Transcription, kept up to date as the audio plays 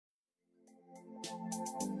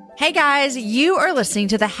Hey guys, you are listening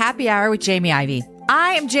to the Happy Hour with Jamie Ivey.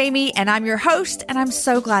 I am Jamie and I'm your host, and I'm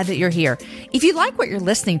so glad that you're here. If you like what you're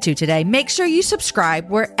listening to today, make sure you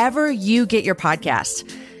subscribe wherever you get your podcasts.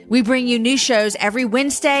 We bring you new shows every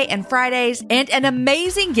Wednesday and Fridays, and an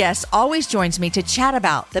amazing guest always joins me to chat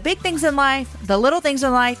about the big things in life, the little things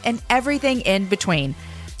in life, and everything in between.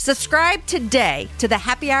 Subscribe today to the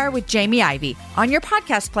Happy Hour with Jamie Ivey on your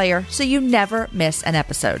podcast player so you never miss an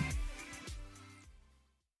episode.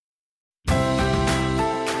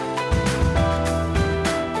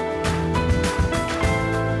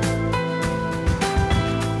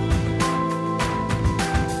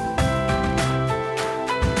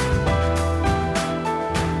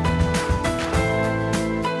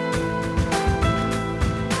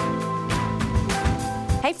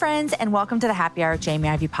 Hey friends, and welcome to the Happy Hour with Jamie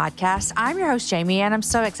Ivey podcast. I'm your host, Jamie, and I'm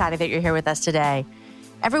so excited that you're here with us today.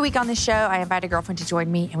 Every week on this show, I invite a girlfriend to join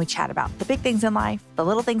me, and we chat about the big things in life, the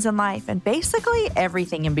little things in life, and basically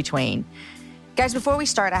everything in between. Guys, before we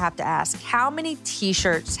start, I have to ask, how many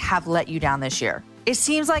t-shirts have let you down this year? It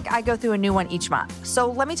seems like I go through a new one each month. So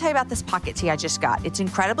let me tell you about this pocket tee I just got. It's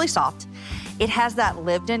incredibly soft. It has that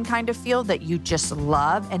lived-in kind of feel that you just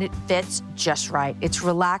love, and it fits just right. It's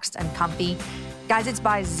relaxed and comfy. Guys, it's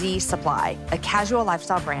by Z Supply, a casual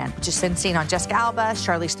lifestyle brand, which has been seen on Jessica Alba,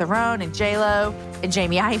 Charlize Theron, and J-Lo, and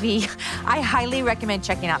Jamie Ivey. I highly recommend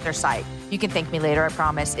checking out their site. You can thank me later, I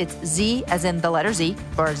promise. It's Z, as in the letter Z,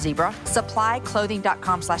 or zebra,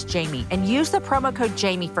 supplyclothing.com/Jamie, and use the promo code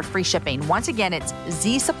Jamie for free shipping. Once again, it's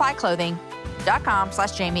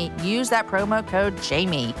zsupplyclothing.com/Jamie. Use that promo code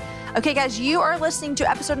Jamie. Okay, guys, you are listening to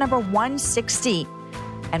episode number 160.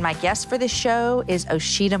 And my guest for this show is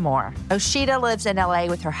Osheta Moore. Osheta lives in LA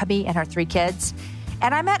with her hubby and her 3 kids.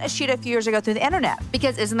 And I met Osheta a few years ago through the internet,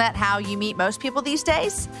 because isn't that how you meet most people these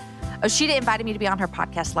days? Osheta invited me to be on her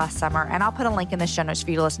podcast last summer, and I'll put a link in the show notes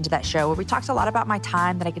for you to listen to that show, where we talked a lot about my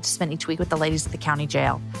time that I get to spend each week with the ladies at the county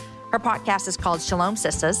jail. Her podcast is called Shalom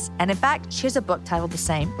Sisters, and in fact, she has a book titled the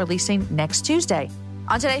same, releasing next Tuesday.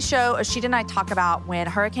 On today's show, Osheta and I talk about when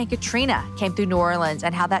Hurricane Katrina came through New Orleans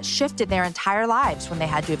and how that shifted their entire lives when they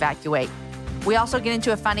had to evacuate. We also get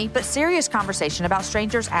into a funny but serious conversation about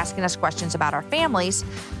strangers asking us questions about our families,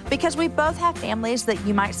 because we both have families that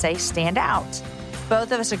you might say stand out.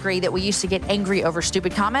 Both of us agree that we used to get angry over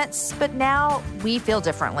stupid comments, but now we feel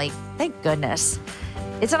differently. Thank goodness.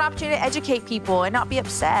 It's an opportunity to educate people and not be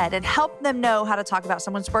upset, and help them know how to talk about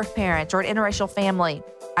someone's birth parents or an interracial family.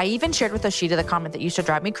 I even shared with Osheta the comment that used to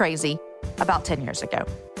drive me crazy about 10 years ago.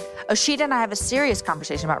 Osheta and I have a serious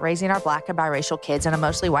conversation about raising our Black and biracial kids in a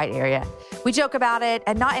mostly white area. We joke about it,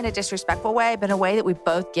 and not in a disrespectful way, but in a way that we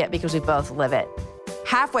both get because we both live it.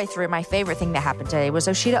 Halfway through, my favorite thing that happened today was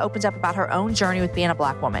Osheta opens up about her own journey with being a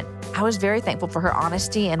Black woman. I was very thankful for her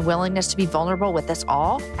honesty and willingness to be vulnerable with us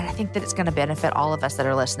all, and I think that it's going to benefit all of us that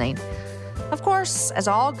are listening. Of course, as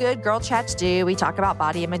all good girl chats do, we talk about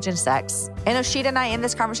body image and sex. And Osheta and I end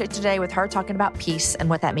this conversation today with her talking about peace and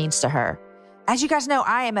what that means to her. As you guys know,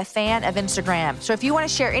 I am a fan of Instagram. So if you want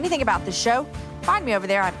to share anything about this show, find me over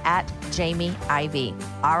there. I'm at Jamie Ivey.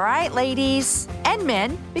 All right, ladies and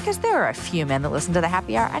men, because there are a few men that listen to the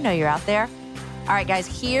Happy Hour. I know you're out there. All right, guys,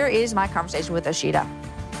 here is my conversation with Osheta.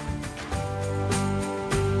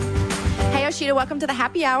 Hey, Osheta, welcome to the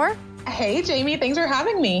Happy Hour. Hey, Jamie. Thanks for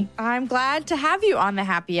having me. I'm glad to have you on the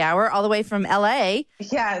Happy Hour all the way from LA.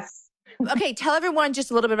 Yes. Okay, tell everyone just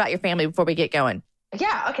a little bit about your family before we get going.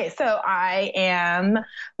 Yeah. Okay. So I am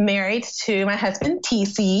married to my husband,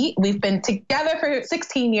 TC. We've been together for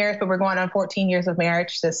 16 years, but we're going on 14 years of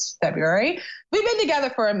marriage this February. We've been together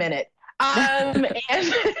for a minute. And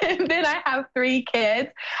then I have 3 kids.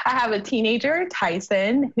 I have a teenager,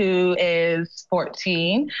 Tyson, who is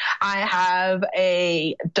 14. I have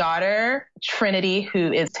a daughter, Trinity,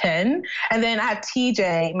 who is 10. And then I have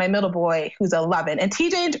TJ, my middle boy, who's 11. And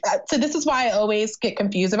TJ, so this is why I always get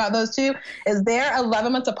confused about those two, is they're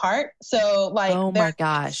 11 months apart. So like, oh my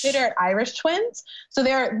gosh, they're Irish twins. So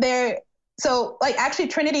so like actually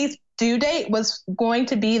Trinity's due date was going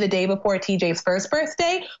to be the day before TJ's first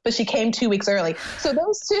birthday, but she came 2 weeks early. So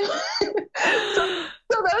those two,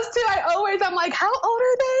 I'm like, how old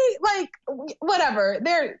are they? Like, whatever.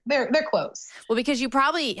 They're close. Well, because you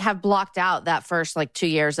probably have blocked out that first like 2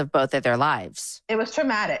 years of both of their lives. It was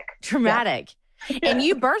traumatic. Yeah. And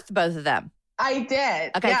you birthed both of them. I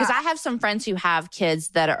did. Okay, because I have some friends who have kids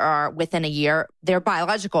that are within a year. They're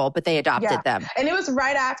biological, but they adopted them. And it was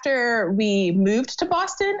right after we moved to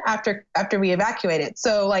Boston, after we evacuated.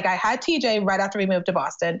 So like I had TJ right after we moved to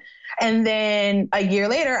Boston. And then a year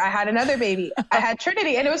later, I had another baby. I had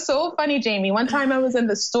Trinity. And it was so funny, Jamie. One time I was in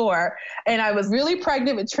the store and I was really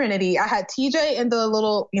pregnant with Trinity. I had TJ in the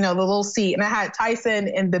little, the little seat, and I had Tyson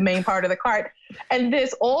in the main part of the cart. And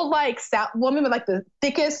this old, like, woman with like the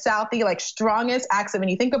thickest, Southie, like strongest accent. When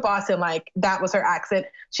you think of Boston, like that was her accent.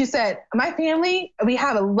 She said, my family, we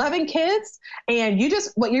have 11 kids, and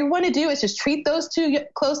what you want to do is just treat those two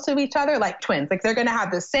close to each other like twins. Like they're going to have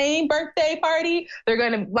the same birthday party. They're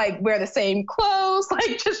going to like wear the same clothes,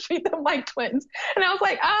 like just treat them like twins. And I was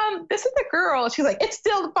like, this is a girl. She's like, it's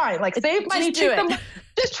still fine. Like save money,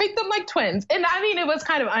 just treat them like twins. And I mean, it was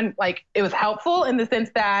kind of it was helpful in the sense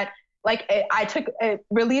that like it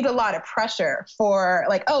relieved a lot of pressure for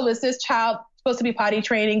like, oh, is this child supposed to be potty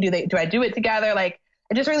training? Do I do it together? Like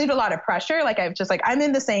it just relieved a lot of pressure. Like I'm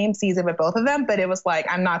in the same season with both of them, but it was like,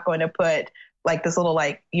 I'm not going to put like this little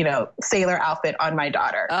like, sailor outfit on my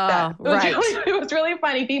daughter. Oh, right. It was really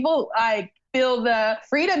funny. People feel the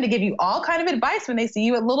freedom to give you all kind of advice when they see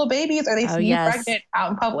you with little babies or they see you pregnant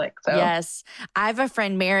out in public. So yes, I have a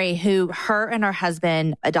friend, Mary, who her and her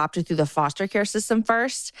husband adopted through the foster care system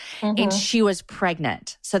first, and she was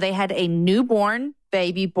pregnant. So they had a newborn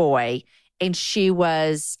baby boy, and she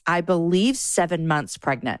was, I believe, 7 months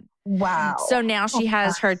pregnant. Wow. So now she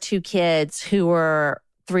has her two kids who were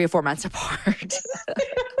 3 or 4 months apart.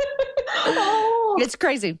 It's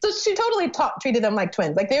crazy. So she totally treated them like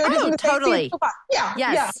twins. Like they were just totally. Yeah.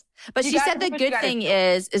 Yes. Yeah. But she said the good thing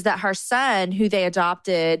is that her son, who they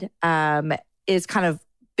adopted, is kind of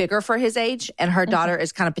bigger for his age, and her daughter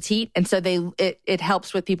is kind of petite. And so it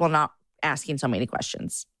helps with people not asking so many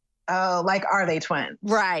questions. Oh, like, are they twins?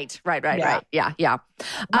 Right. Yeah.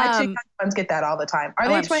 My two cousins get that all the time. Are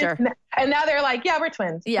they twins? Sure. And now they're like, yeah, we're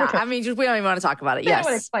twins. Yeah. We're twins. I mean, we don't even want to talk about it. Yes. I don't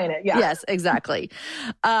want to explain it. Yeah. Yes, exactly.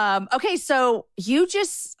 Okay. So you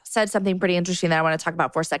just said something pretty interesting that I want to talk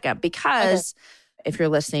about for a second, because if you're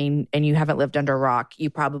listening and you haven't lived under a rock,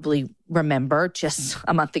 you probably remember just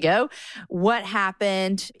a month ago what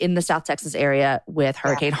happened in the South Texas area with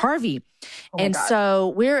Hurricane Harvey. And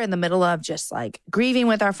so we're in the middle of just like grieving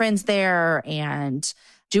with our friends there and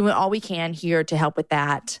doing all we can here to help with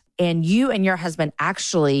that. And you and your husband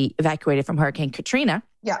actually evacuated from Hurricane Katrina.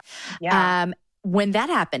 Yeah. When that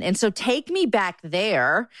happened. And so take me back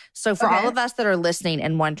there. So for all of us that are listening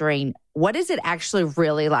and wondering, what is it actually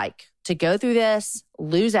really like to go through this,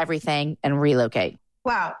 lose everything, and relocate?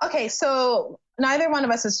 Wow. Okay. So neither one of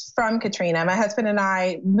us is from Katrina. My husband and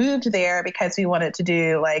I moved there because we wanted to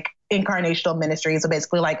do like incarnational ministry. So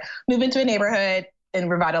basically like move into a neighborhood and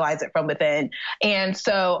revitalize it from within. And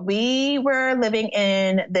so we were living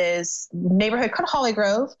in this neighborhood called Holly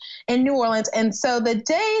Grove in New Orleans. And so the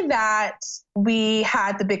day that we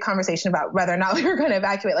had the big conversation about whether or not we were going to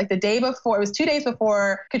evacuate, like the day before, it was 2 days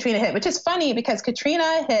before Katrina hit, which is funny because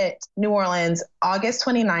Katrina hit New Orleans August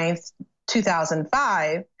 29th,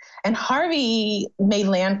 2005, and Harvey made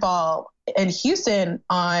landfall in Houston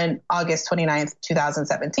on August 29th,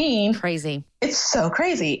 2017. Crazy. It's so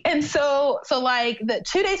crazy. And so like the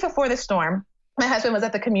 2 days before the storm, my husband was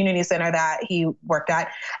at the community center that he worked at,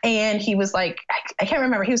 and he was like, I can't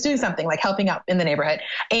remember, he was doing something like helping out in the neighborhood.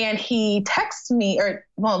 And he texted me,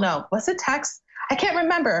 was it text? I can't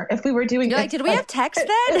remember if we were doing. You're like, did we have text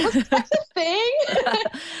then? Was text a thing?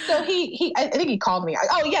 So I think he called me.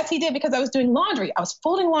 Oh yes, he did, because I was doing laundry. I was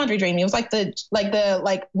folding laundry, Jamie. It was like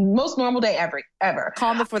the most normal day ever.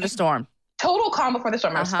 Calm before the storm. Total calm before the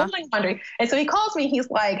storm. I was folding laundry, and so he calls me. He's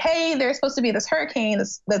like, "Hey, there's supposed to be this hurricane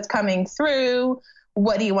that's coming through.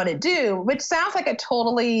 What do you want to do?" Which sounds like a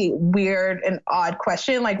totally weird and odd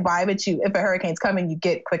question. Like, why would you, if a hurricane's coming, you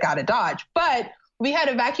get quick out of Dodge? But we had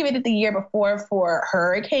evacuated the year before for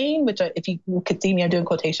hurricane, which if you could see me, I'm doing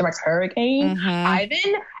quotation marks, Hurricane Ivey.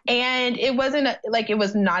 And it was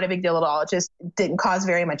not a big deal at all. It just didn't cause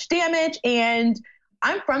very much damage. And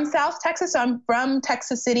I'm from South Texas. So I'm from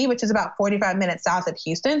Texas City, which is about 45 minutes south of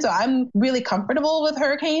Houston. So I'm really comfortable with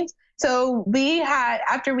hurricanes. So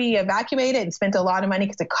after we evacuated and spent a lot of money,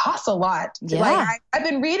 because it costs a lot. Yeah. I've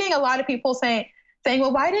been reading a lot of people saying,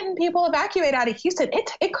 well, why didn't people evacuate out of Houston?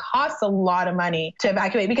 It costs a lot of money to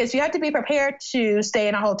evacuate, because you have to be prepared to stay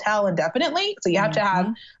in a hotel indefinitely. So you have to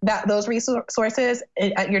have those resources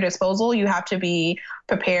at your disposal. You have to be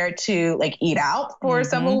prepared to like eat out for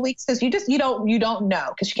several weeks, because you don't know,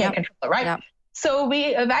 because you can't control it, right? Yep. So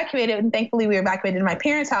we evacuated, and thankfully we evacuated my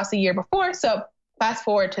parents' house the year before. So fast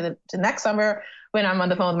forward to the next summer when I'm on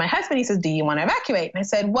the phone with my husband, he says, do you want to evacuate? And I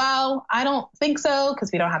said, well, I don't think so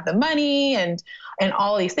because we don't have the money and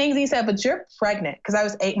all these things. He said, but you're pregnant, because I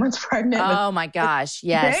was 8 months pregnant. Oh my gosh.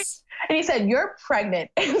 Yes. And he said, you're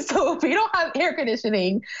pregnant. And so if we don't have air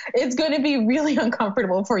conditioning, it's going to be really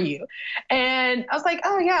uncomfortable for you. And I was like,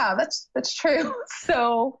 oh yeah, that's true.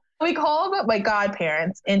 So we called up my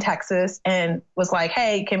godparents in Texas and was like,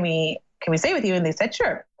 hey, can we stay with you? And they said,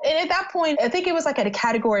 sure. And at that point, I think it was like at a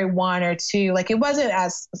category 1 or 2, like it wasn't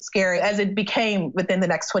as scary as it became within the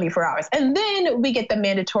next 24 hours. And then we get the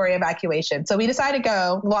mandatory evacuation. So we decided to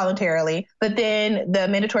go voluntarily, but then the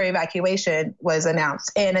mandatory evacuation was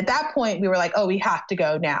announced. And at that point we were like, oh, we have to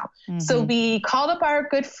go now. Mm-hmm. So we called up our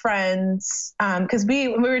good friends, because we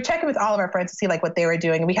were checking with all of our friends to see like what they were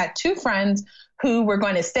doing. And we had 2 friends who were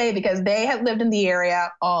going to stay because they had lived in the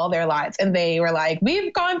area all their lives. And they were like,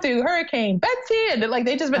 we've gone through Hurricane Betsy. And like,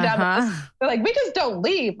 they just been down. They're like, we just don't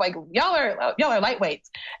leave. Like, y'all are lightweights.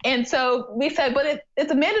 And so we said, but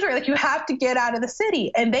it's a mandatory, like you have to get out of the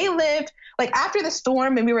city. And they lived like after the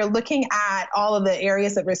storm, and we were looking at all of the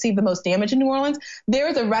areas that received the most damage in New Orleans. There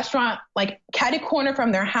was a restaurant like catty corner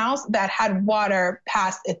from their house that had water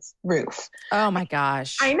past its roof. Oh my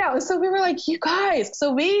gosh. I know. So we were like, you guys.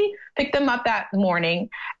 So we picked them up that morning,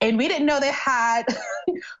 and we didn't know they had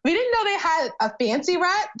a fancy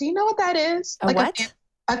rat. Do you know what that is? A what?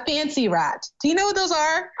 A fancy rat. Do you know what those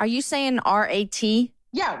are? Are you saying R-A-T?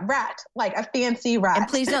 Yeah, rat, like a fancy rat. And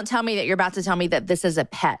please don't tell me that you're about to tell me that this is a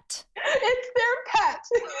pet. It's their pet.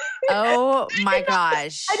 Oh my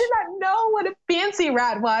gosh. I did not know what a fancy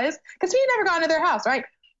rat was because we had never gone to their house, right?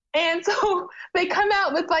 And so they come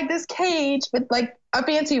out with like this cage with like a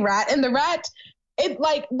fancy rat, and the rat, it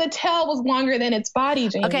like the tail was longer than its body,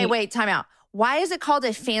 Jamie. Okay, wait, time out. Why is it called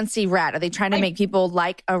a fancy rat? Are they trying to make people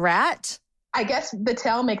like a rat? I guess the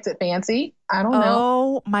tail makes it fancy. I don't know.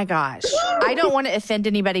 Oh my gosh. I don't want to offend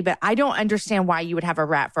anybody, but I don't understand why you would have a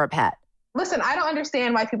rat for a pet. Listen, I don't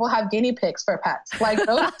understand why people have guinea pigs for pets. Like,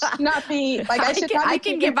 those should not be, like, I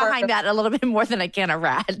can get behind that a little bit more than I can a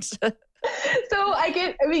rat. So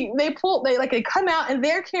they come out and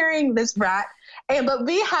they're carrying this rat. But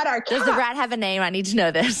we had our cat. Does the rat have a name? I need to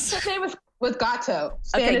know this. His name was Gato.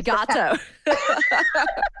 Okay, Gato.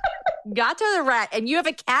 Gato the rat. And you have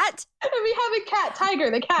a cat? And we have a cat, Tiger,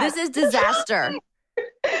 the cat. This is disaster.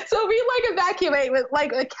 So we like evacuate with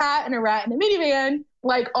like a cat and a rat in a minivan,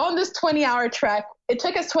 like on this 20-hour trek. It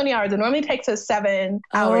took us 20 hours. It normally takes us 7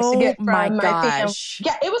 hours to get from my gosh.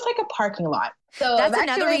 Yeah, it was like a parking lot. So that's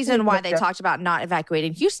another reason why they talked about not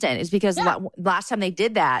evacuating Houston, is because last time they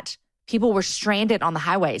did that, people were stranded on the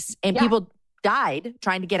highways and people died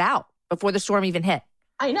trying to get out before the storm even hit.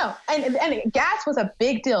 I know. And gas was a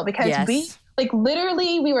big deal because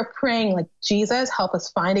we were praying like, Jesus, help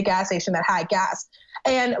us find a gas station that had gas.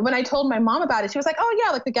 And when I told my mom about it, she was like, oh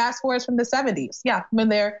yeah, like the gas wars from the 70s. Yeah. When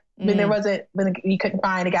you couldn't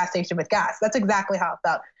find a gas station with gas. That's exactly how it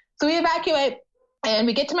felt. So we evacuate and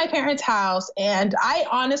we get to my parents' house. And I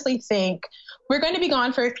honestly think we're going to be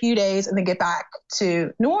gone for a few days and then get back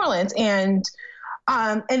to New Orleans. And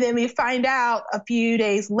then we find out a few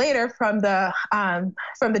days later from the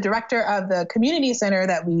director of the community center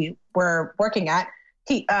that we were working at.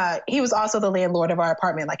 He was also the landlord of our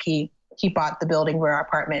apartment. Like he bought the building where our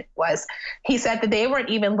apartment was. He said that they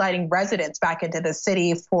weren't even letting residents back into the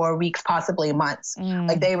city for weeks, possibly months.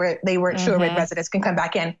 Like they weren't sure when residents can come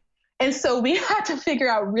back in. And so we had to figure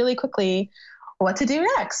out really quickly what to do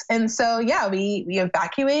next. And so, we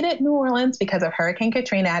evacuated New Orleans because of Hurricane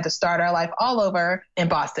Katrina. I had to start our life all over in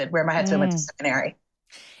Boston, where my husband went to seminary.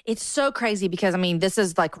 It's so crazy because, I mean, this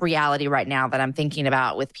is like reality right now that I'm thinking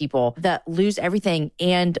about with people that lose everything.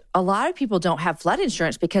 And a lot of people don't have flood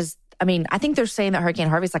insurance because, I mean, I think they're saying that Hurricane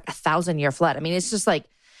Harvey is like 1,000-year flood. I mean, it's just like,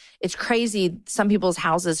 it's crazy. Some people's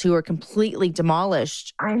houses who are completely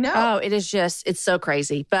demolished. I know. Oh, it's so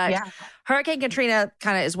crazy. But Hurricane Katrina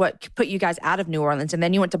kind of is what put you guys out of New Orleans. And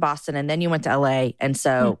then you went to Boston and then you went to LA. And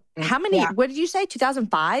so how many, what did you say?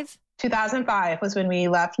 2005? 2005 was when we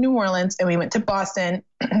left New Orleans and we went to Boston.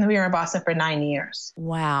 We were in Boston for 9 years.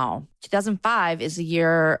 Wow. 2005 is the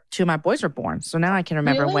year 2 of my boys were born. So now I can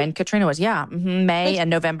remember when Katrina was. Yeah. May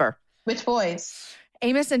and November. Which boys?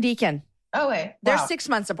 Amos and Deacon. Oh, wait. Wow. They're 6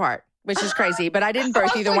 months apart, which is crazy. But I didn't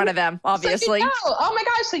birth either one of them, obviously. Oh, my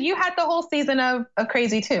gosh. So you had the whole season of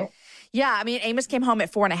crazy, too. Yeah. I mean, Amos came home at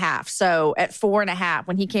 4.5. So at 4.5,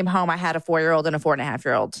 when he came home, I had a 4-year-old and a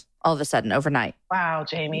 4.5-year-old all of a sudden overnight. Wow,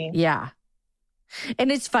 Jamie. Yeah. And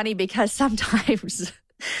it's funny because sometimes...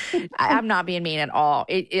 I'm not being mean at all.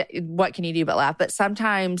 What can you do but laugh? But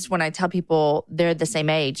sometimes when I tell people they're the same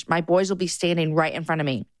age, my boys will be standing right in front of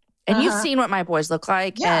me. And you've seen what my boys look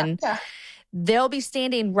like. And they'll be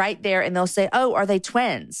standing right there and they'll say, oh, are they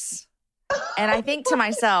twins? And I think to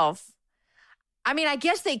myself, I mean, I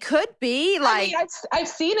guess they could be. Like, I've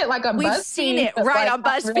seen it like on BuzzFeed. We've seen it right on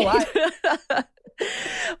BuzzFeed.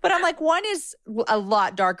 But I'm like, one is a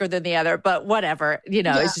lot darker than the other, but whatever.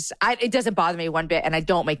 It's just, it doesn't bother me one bit, and I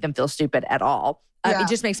don't make them feel stupid at all. It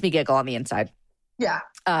just makes me giggle on the inside. Yeah.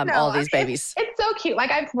 All these babies. It's so cute.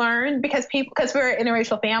 Like, I've learned because we're an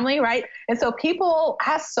interracial family, right? And so people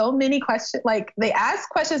ask so many questions. Like, they ask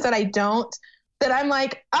questions that I'm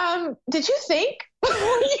like, did you think when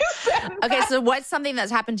you said that? Okay, so what's something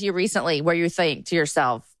that's happened to you recently where you think to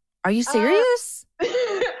yourself, are you serious?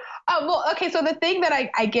 Well, okay. So the thing that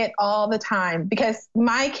I get all the time, because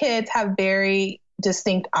my kids have very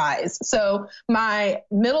distinct eyes. So my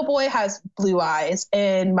middle boy has blue eyes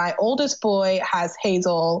and my oldest boy has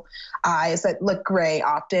hazel eyes that look gray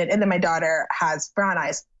often. And then my daughter has brown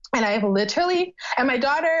eyes. And and my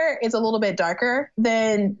daughter is a little bit darker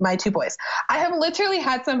than my two boys. I have literally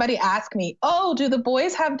had somebody ask me, oh, do the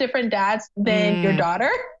boys have different dads than your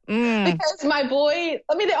daughter? Because my boy,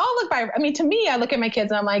 they all look to me, I look at my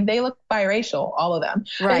kids and I'm like, they look biracial, all of them.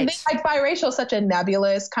 Right. And like biracial is such a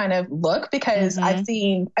nebulous kind of look because I've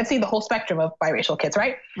seen the whole spectrum of biracial kids,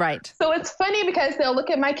 right? Right. So it's funny because they'll look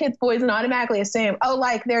at my kids' boys and automatically assume, oh,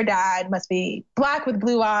 like their dad must be black with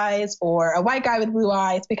blue eyes or a white guy with blue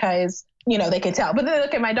eyes because, they can tell. But then they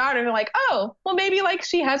look at my daughter and they're like, oh, well, maybe like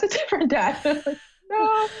she has a different dad.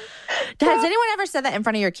 No. Has anyone ever said that in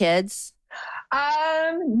front of your kids?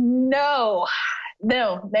 No,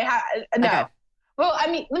 they have, no. Okay. Well,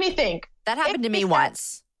 let me think. That happened to me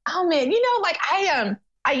once. Oh man, like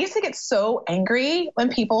I used to get so angry when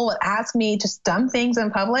people would ask me just dumb things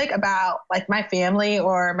in public about like my family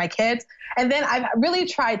or my kids. And then I've really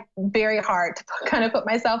tried very hard to kind of put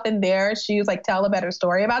myself in their shoes, like tell a better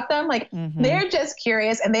story about them. Like they're just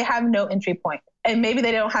curious and they have no entry point. And maybe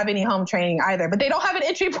they don't have any home training either, but they don't have an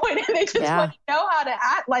entry point and they just want to know how to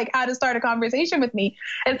act, like how to start a conversation with me.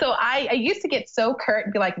 And so I used to get so curt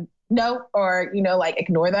and be like, no, or, like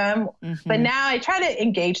ignore them. But now I try to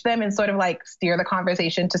engage them and sort of like steer the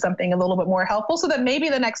conversation to something a little bit more helpful so that maybe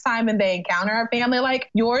the next time when they encounter a family like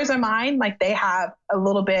yours or mine, like they have a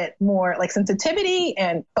little bit more like sensitivity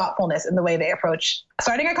and thoughtfulness in the way they approach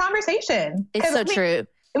starting a conversation. It's so true.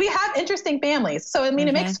 We have interesting families. So, it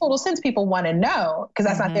makes total sense. People want to know because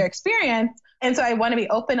that's not their experience. And so I want to be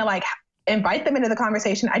open to like invite them into the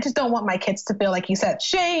conversation. I just don't want my kids to feel like you said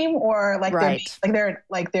shame or like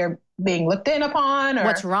they're being looked in upon or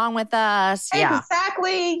what's wrong with us.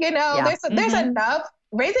 Exactly. There's enough.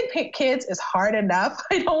 Raising kids is hard enough.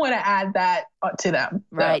 I don't want to add that to them.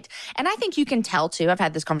 Right. And I think you can tell too. I've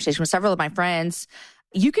had this conversation with several of my friends.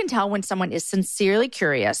 You can tell when someone is sincerely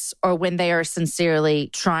curious or when they are sincerely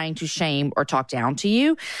trying to shame or talk down to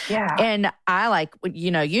you. Yeah. And I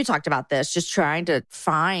you talked about this, just trying to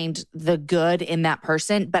find the good in that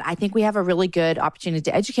person. But I think we have a really good opportunity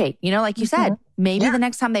to educate. Like you said, maybe the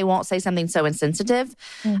next time they won't say something so insensitive.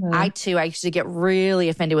 I used to get really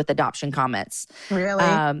offended with adoption comments. Really?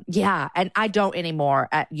 Yeah. And I don't anymore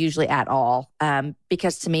usually at all.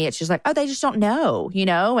 Because to me, it's just like, oh, they just don't know,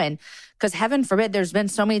 and because heaven forbid, there's been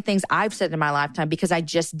so many things I've said in my lifetime because I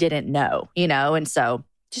just didn't know, and so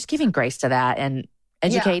just giving grace to that and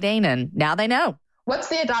educating, and now they know. What's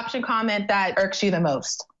the adoption comment that irks you the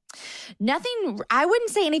most? Nothing. I wouldn't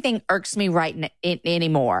say anything irks me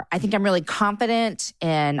anymore. I think I'm really confident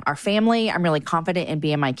in our family. I'm really confident in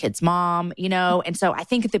being my kid's mom, And so I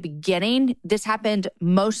think at the beginning, this happened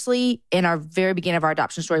mostly in our very beginning of our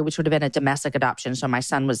adoption story, which would have been a domestic adoption. So my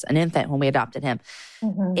son was an infant when we adopted him.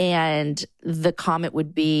 And the comment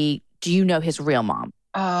would be, do you know his real mom?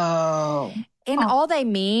 Oh. And all they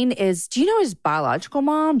mean is, do you know his biological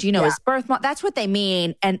mom? Do you know his birth mom? That's what they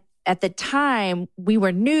mean. And at the time, we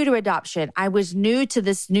were new to adoption. I was new to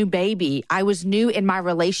this new baby. I was new in my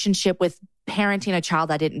relationship with parenting a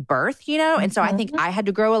child I didn't birth, And so I think I had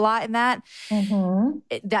to grow a lot in that.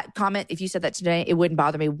 That comment, if you said that today, it wouldn't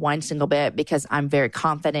bother me one single bit because I'm very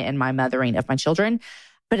confident in my mothering of my children.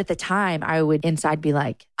 But at the time, I would inside be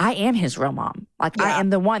like, I am his real mom. Like, I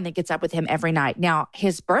am the one that gets up with him every night. Now,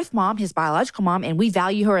 his birth mom, his biological mom, and we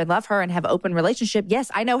value her and love her and have an open relationship.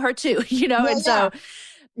 Yes, I know her too, So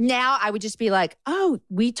now I would just be like, oh,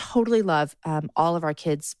 we totally love all of our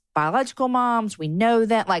kids' biological moms. We know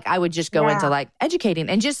that. Like, I would just go into like educating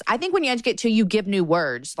and just, I think when you educate too, you give new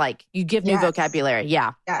words, like you give new vocabulary.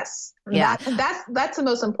 Yeah. Yes. Yeah. That's the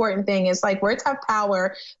most important thing is like words have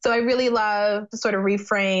power. So I really love to sort of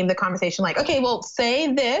reframe the conversation. Like, okay, well,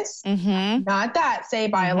 say this, not that. Say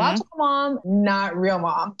biological mom, not real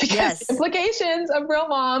mom. Because the implications of real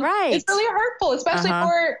mom is really hurtful, especially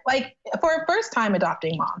for a first time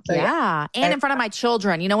adopting mom. So, and in front of my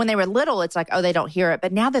children, you know, when they were little, it's like, oh, they don't hear it.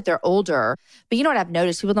 But now that they're older, but you know what I've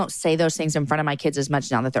noticed? People don't say those things in front of my kids as much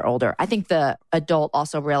now that they're older. I think the adult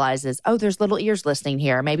also realizes, oh, there's little ears listening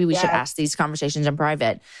here. Maybe we should ask these conversations in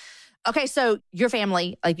private. Okay, so your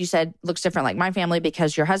family, like you said, looks different like my family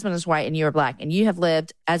because your husband is white and you are black. And you have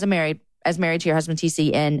lived as married to your husband,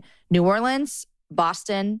 TC, in New Orleans,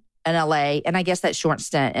 Boston, and LA. And I guess that short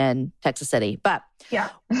stint in Texas City. But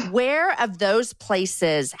where of those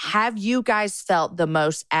places have you guys felt the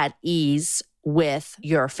most at ease with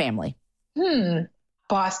your family?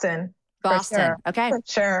 Boston. Boston. Okay. For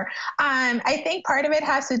sure. I think part of it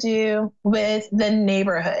has to do with the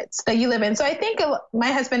neighborhoods that you live in. So I think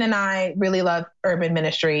my husband and I really love urban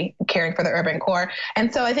ministry, caring for the urban core.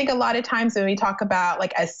 And so I think a lot of times when we talk about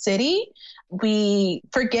like a city, we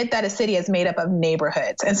forget that a city is made up of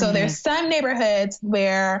neighborhoods. And so there's some neighborhoods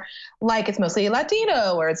where like it's mostly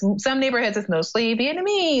Latino, or some neighborhoods it's mostly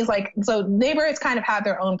Vietnamese. Like, so neighborhoods kind of have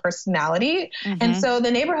their own personality. And so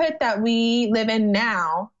the neighborhood that we live in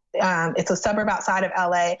now, it's a suburb outside of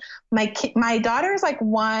LA. My daughter is like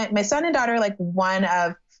my son and daughter are like one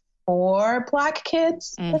of 4 black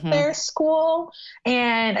kids at their school.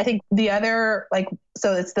 And I think the other, like,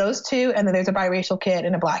 so it's those 2, and then there's a biracial kid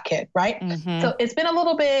and a black kid, right? So it's been a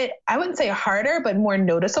little bit, I wouldn't say harder, but more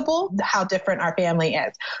noticeable how different our family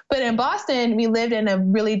is. But in Boston, we lived in a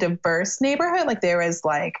really diverse neighborhood. Like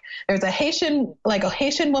there's a Haitian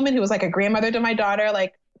woman who was like a grandmother to my daughter,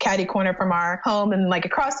 like catty corner from our home, and like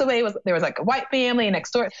across the way there was like a white family next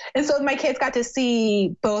door. And so my kids got to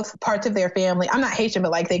see both parts of their family. I'm not Haitian, but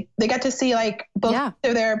like they got to see like both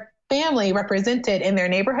of their family represented in their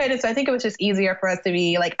neighborhood. And so I think it was just easier for us to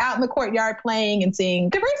be like out in the courtyard playing and seeing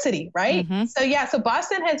diversity, right? So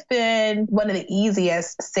Boston has been one of the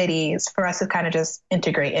easiest cities for us to kind of just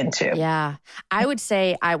integrate into. Yeah. I would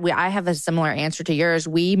say I have a similar answer to yours.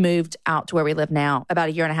 We moved out to where we live now about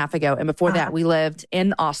 1.5 years ago. And before that, we lived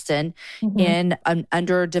in Austin in an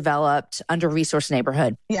underdeveloped, under-resourced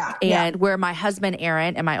neighborhood. And where my husband,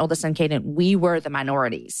 Aaron, and my oldest son, Caden, we were the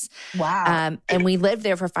minorities. Wow. And we lived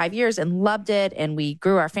there for 5 years and loved it. And we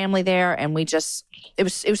grew our family there. And it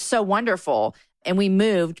was so wonderful. And we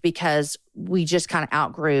moved because we just kind of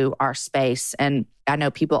outgrew our space. And I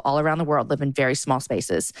know people all around the world live in very small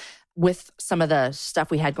spaces. With some of the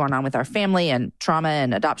stuff we had going on with our family and trauma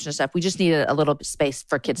and adoption and stuff, we just needed a little space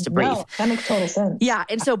for kids to breathe. No, that makes total sense. Yeah.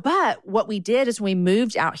 And so, but what we did is we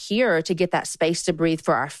moved out here to get that space to breathe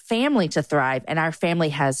for our family to thrive. And our family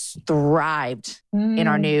has thrived in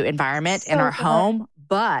our new environment, in our home.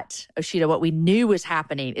 But, Osheta, what we knew was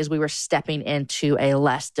happening is we were stepping into a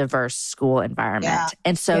less diverse school environment.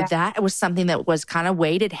 And so that was something that was kind of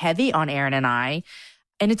weighted heavy on Aaron and I.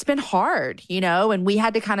 And it's been hard, you know, and we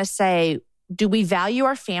had to kind of say, do we value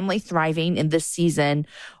our family thriving in this season,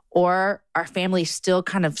 or our family still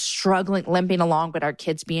kind of struggling, limping along, but our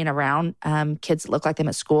kids being around kids that look like them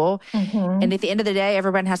at school? And at the end of the day,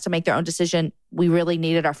 everyone has to make their own decision. We really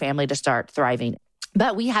needed our family to start thriving.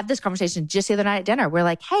 But we had this conversation just the other night at dinner. We're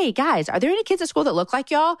like, hey, guys, are there any kids at school that look like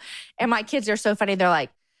y'all? And my kids are so funny. They're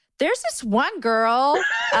like, there's this one girl. And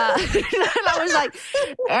I was like,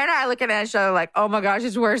 Aaron and I looking at each other like, oh my gosh,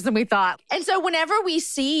 it's worse than we thought. And so whenever we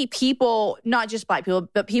see people, not just black people,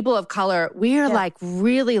 but people of color, we're like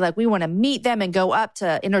really like, we want to meet them and go up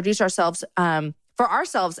to introduce ourselves for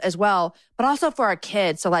ourselves as well, but also for our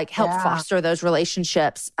kids to like help foster those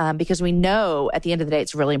relationships because we know at the end of the day,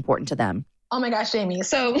 it's really important to them. Oh my gosh, Jamie.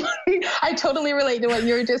 So I totally relate to what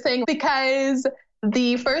you were just saying, because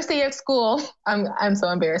the first day of school, I'm so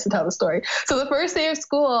embarrassed to tell the story. So the first day of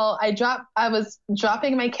school, I was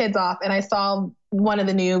dropping my kids off, and I saw one of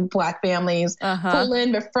the new black families pull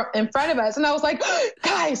in front of us. And I was like,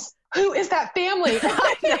 guys, who is that family?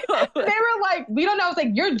 They were like, we don't know. I was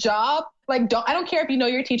like, your job, like, I don't care if you know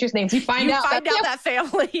your teacher's names. You find out that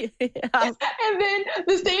family. And then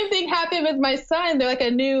the same thing happened with my son. They're like,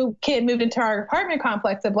 a new kid moved into our apartment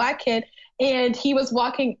complex, a black kid. And he was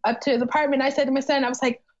walking up to his apartment. I said to my son, I was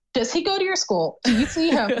like, Does he go to your school? Do you see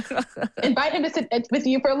him? Invite him to sit with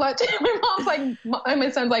you for lunch. My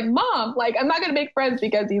son's like, Mom, like, I'm not going to make friends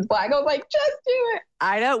because he's Black. I was like, just do it.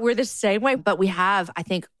 I know we're the same way, but we have, I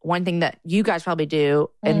think one thing that you guys probably do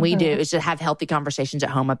and we do is to have healthy conversations at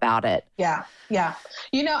home about it. Yeah. Yeah.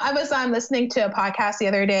 You know, I was listening to a podcast the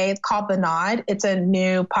other day. It's called The Nod. It's a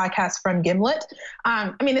new podcast from Gimlet.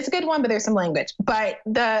 I mean, it's a good one, but there's some language. But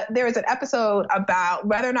there was an episode about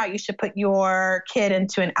whether or not you should put your kid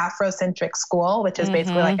into an Afrocentric school, which is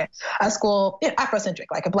basically like a school, Afrocentric,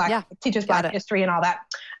 like a Black, teaches Black history and all that.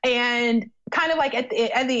 And kind of like at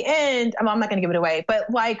the end, I'm not going to give it away, but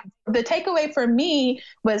like the takeaway for me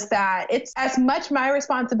was that it's as much my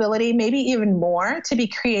responsibility, maybe even more, to be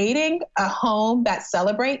creating a home that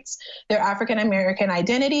celebrates their African-American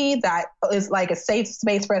identity, that is like a safe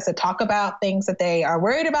space for us to talk about things that they are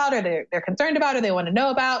worried about or they're concerned about or they want to know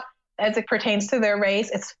about as it pertains to their race.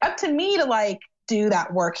 It's up to me to like do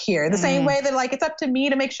that work here. The same way that like it's up to me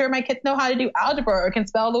to make sure my kids know how to do algebra or can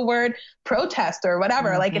spell the word protest or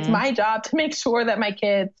whatever. Like it's my job to make sure that my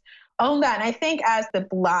kids own that. And I think as the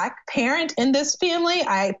Black parent in this family,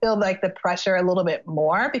 I feel like the pressure a little bit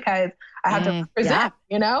more because I have to present,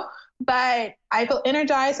 you know, but I feel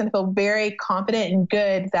energized and feel very confident and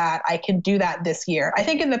good that I can do that this year. I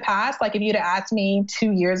think in the past, like if you'd have asked me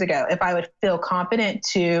 2 years ago, if I would feel confident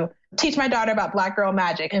to teach my daughter about Black girl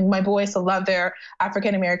magic and my boys to love their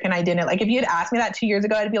African-American identity. Like if you'd asked me that 2 years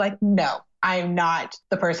ago, I'd be like, no, I'm not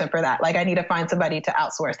the person for that. Like I need to find somebody to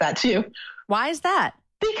outsource that to. Why is that?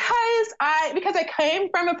 Because I came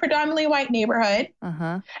from a predominantly white neighborhood.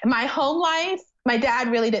 My home life, my dad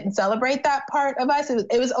really didn't celebrate that part of us.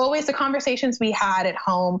 It was always the conversations we had at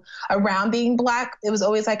home around being Black. It was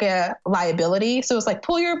always like a liability. So it was like,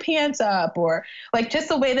 pull your pants up, or like just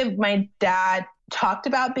the way that my dad talked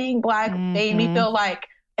about being Black made me feel like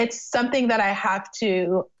it's something that I have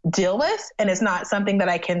to deal with. And it's not something that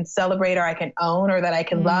I can celebrate or I can own or that I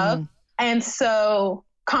can love. And so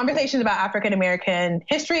conversations about African-American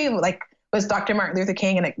history, like was Dr. Martin Luther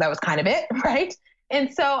King, and that was kind of it. Right.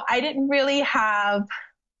 And so I didn't have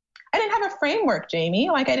a framework, Jamie.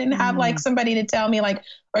 Like I didn't have like somebody to tell me like,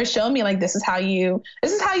 or show me like, this is how you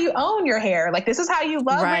own your hair. Like, this is how you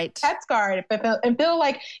love a headscarf and feel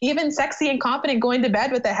like even sexy and confident going to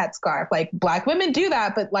bed with a headscarf. Like Black women do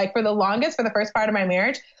that. But like for the first part of my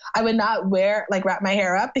marriage, I would not wrap my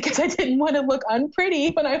hair up because I didn't want to look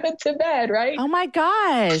unpretty when I went to bed. Right. Oh my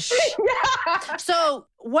gosh. Yeah. So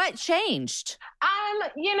what changed?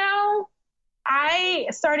 You know, I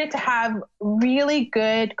started to have really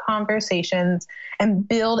good conversations and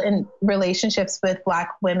build in relationships with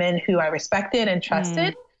Black women who I respected and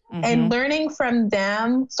trusted, and learning from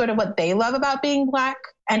them sort of what they love about being Black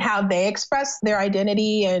and how they express their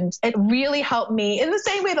identity. And it really helped me in the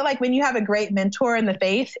same way that like when you have a great mentor in the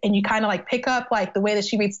faith and you kind of like pick up like the way that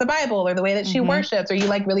she reads the Bible or the way that she worships, or you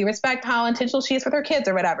like really respect how intentional she is with her kids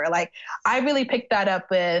or whatever. Like I really picked that up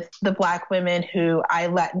with the Black women who I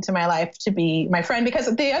let into my life to be my friend,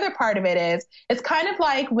 because the other part of it is it's kind of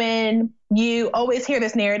like when you always hear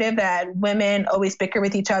this narrative that women always bicker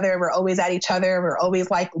with each other. We're always at each other. We're always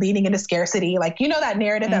like leaning into scarcity. Like, you know, that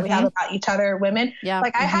narrative that we have about each other, women. Yeah.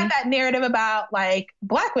 Like I had that narrative about like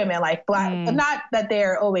Black women, like Black, but not that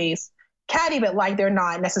they're always catty, but like they're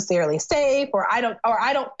not necessarily safe, or I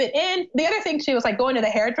don't fit in. The other thing, she was like going to the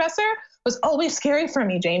hairdresser was always scary for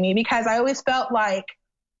me, Jamie, because I always felt like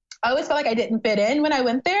I didn't fit in when I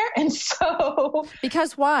went there. And so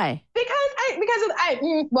because why?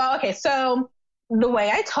 Okay. So the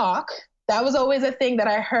way I talk, that was always a thing that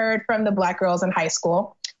I heard from the Black girls in high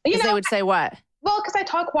school. You know, they would say what? Well, because I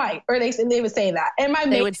talk white, or they would say that. And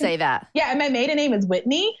they would say that. Yeah. And my maiden name is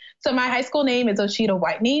Whitney. So my high school name is Osheta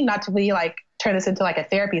Whitney, not to be like, turn this into like a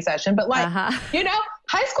therapy session, but like, you know,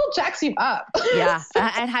 high school jacks you up. Yeah.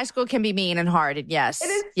 And high school can be mean and hard. And yes. It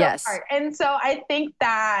is so hard. And so I think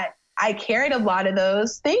that I carried a lot of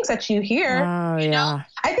those things that you hear. Oh, you know?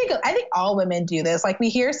 I think all women do this. Like we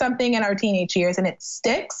hear something in our teenage years and it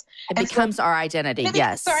sticks. It becomes our identity.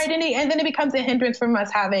 Yes. Our identity. And then it becomes a hindrance from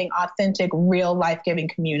us having authentic, real life-giving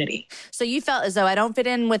community. So you felt as though I don't fit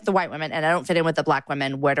in with the white women and I don't fit in with the Black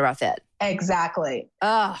women. Where do I fit? Exactly.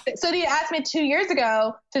 Oh. So you asked me 2 years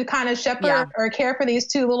ago to kind of shepherd or care for these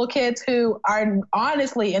two little kids who are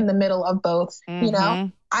honestly in the middle of both, you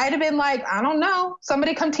know? I'd have been like, I don't know.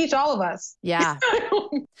 Somebody come teach all of us. Yeah.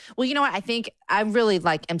 Well, you know what? I think I really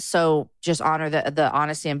am so just honor the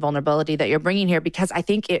honesty and vulnerability that you're bringing here, because I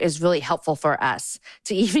think it is really helpful for us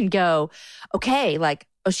to even go, okay, like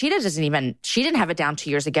Osheta she didn't have it down 2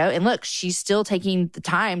 years ago. And look, she's still taking the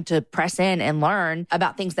time to press in and learn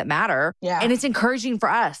about things that matter. Yeah. And it's encouraging for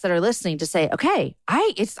us that are listening to say, okay,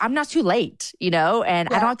 I'm not too late, and I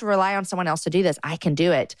don't have to rely on someone else to do this. I can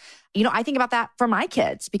do it. I think about that for my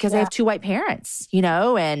kids because they have two white parents,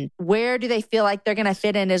 and where do they feel like they're going to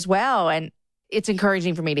fit in as well? And it's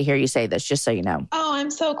encouraging for me to hear you say this, just so you know. Oh, I'm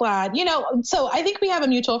so glad. So I think we have a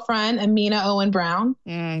mutual friend, Amina Owen Brown.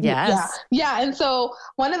 Yes. Yeah. And so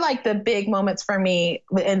one of like the big moments for me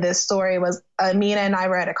in this story was Amina and I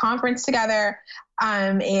were at a conference together.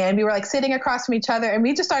 And we were like sitting across from each other and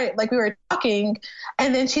we just started, like we were talking.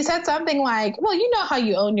 And then she said something like, well, you know how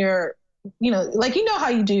you own your, like, how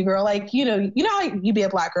you do, girl, like, you know how you be a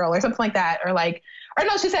Black girl or something like that. Or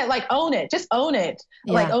no, she said like, own it, just own it.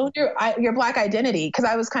 Yeah. Like own your Black identity. Cause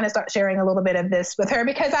I was kind of sharing a little bit of this with her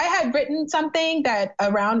because I had written something that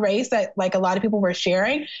around race that like a lot of people were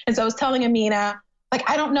sharing. And so I was telling Amina, like,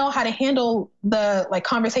 I don't know how to handle the like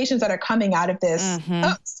conversations that are coming out of this.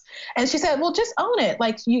 And she said, well, just own it.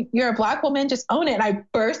 Like you're a Black woman, just own it. And I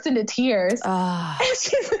burst into tears. And I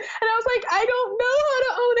was like, I don't know how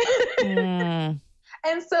to own it.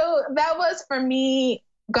 And so that was for me,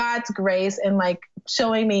 God's grace and like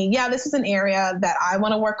showing me, this is an area that I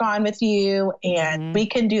want to work on with you and we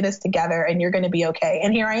can do this together and you're going to be okay.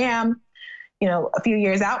 And here I am, a few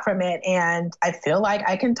years out from it. And I feel like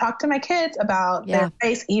I can talk to my kids about their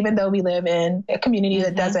race, even though we live in a community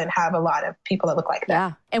that doesn't have a lot of people that look like that.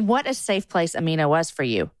 Yeah. And what a safe place Amina was for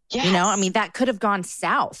you. Yes. That could have gone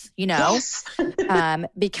south, Yes.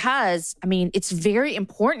 because it's very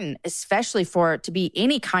important, especially to be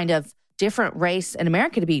any kind of different race in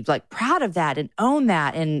America, to be like proud of that and own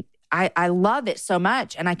that. And I love it so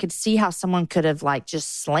much. And I could see how someone could have like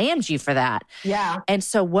just slammed you for that. Yeah. And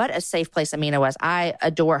so what a safe place Amina was. I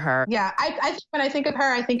adore her. Yeah. When I think of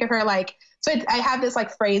her like, so I have this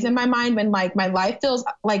like phrase in my mind when like my life feels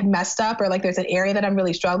like messed up or like there's an area that I'm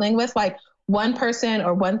really struggling with, like one person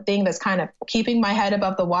or one thing that's kind of keeping my head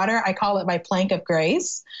above the water. I call it my plank of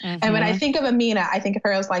grace. And when I think of Amina, I think of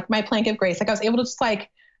her as like my plank of grace. Like I was able to just like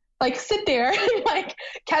sit there and like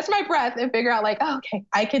catch my breath and figure out like, oh, okay,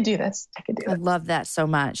 I can do this. I love that so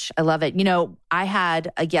much. I love it. I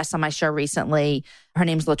had a guest on my show recently. Her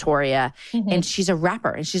name's Latoria, and she's a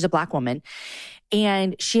rapper and she's a Black woman.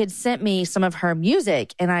 And she had sent me some of her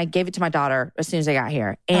music and I gave it to my daughter as soon as I got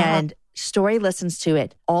here. And Story listens to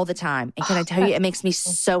it all the time. And can I tell you, it makes me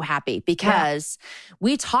so happy because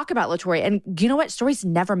we talk about Latoria. And you know what? Story's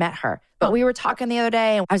never met her. But we were talking the other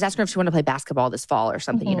day and I was asking her if she wanted to play basketball this fall or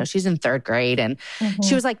something. She's in 3rd grade. And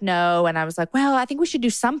she was like, no. And I was like, well, I think we should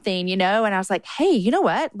do something, And I was like, hey, you know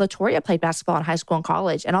what? Latoria played basketball in high school and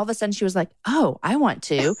college. And all of a sudden she was like, oh, I want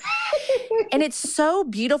to. And it's so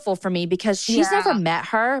beautiful for me because she's never met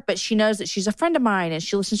her, but she knows that she's a friend of mine and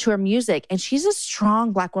she listens to her music. And she's a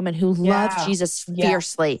strong Black woman who loves Jesus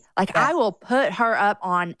fiercely. Like I will put her up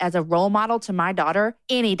on as a role model to my daughter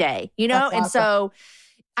any day, That's and awesome. So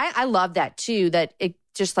I love that too, that it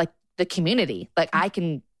just like the community, like I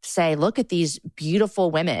can say, look at these beautiful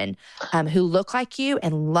women who look like you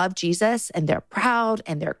and love Jesus and they're proud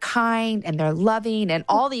and they're kind and they're loving and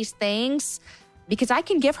all these things. Because I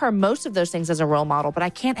can give her most of those things as a role model, but I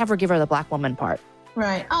can't ever give her the Black woman part.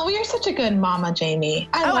 Right. Oh, you're such a good mama, Jamie.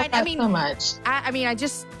 I love that so much. I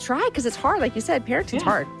just try because it's hard. Like you said, parenting's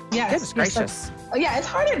hard. Yeah. Goodness gracious. It's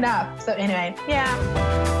hard enough. So anyway,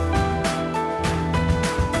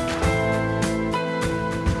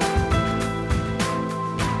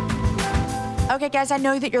 Okay, guys, I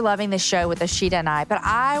know that you're loving this show with Osheta and I, but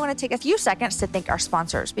I want to take a few seconds to thank our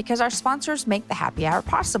sponsors because our sponsors make the happy hour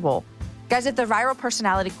possible. Guys, if the viral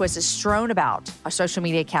personality quiz is strewn about our social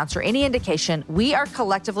media accounts or any indication, we are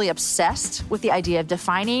collectively obsessed with the idea of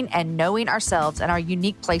defining and knowing ourselves and our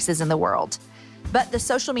unique places in the world. But the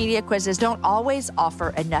social media quizzes don't always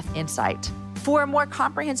offer enough insight. For a more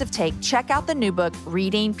comprehensive take, check out the new book,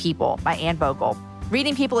 Reading People by Anne Bogle.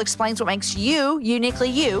 Reading People explains what makes you uniquely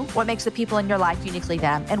you, what makes the people in your life uniquely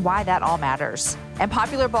them, and why that all matters. And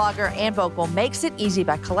popular blogger Anne Bogle makes it easy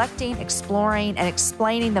by collecting, exploring, and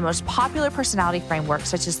explaining the most popular personality frameworks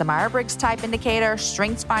such as the Myers-Briggs Type Indicator,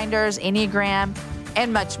 Strengths Finders, Enneagram,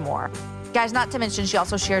 and much more. Guys, not to mention, she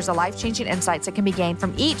also shares the life-changing insights that can be gained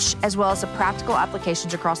from each, as well as the practical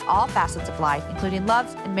applications across all facets of life, including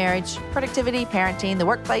love and marriage, productivity, parenting, the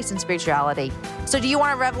workplace, and spirituality. So do you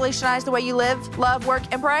want to revolutionize the way you live, love, work,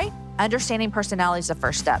 and pray? Understanding personality is the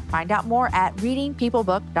first step. Find out more at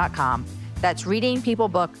readingpeoplebook.com. That's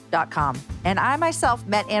readingpeoplebook.com. And I myself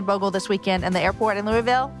met Anne Bogle this weekend in the airport in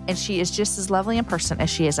Louisville, and she is just as lovely in person as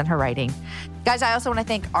she is in her writing. Guys, I also want to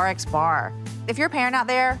thank RX Bar. if you're a parent out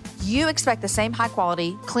there, you expect the same high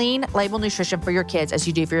quality, clean label nutrition for your kids as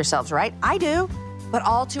you do for yourselves, right? I do. But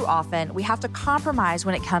all too often, we have to compromise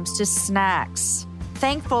when it comes to snacks.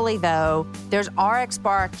 Thankfully, though, there's RX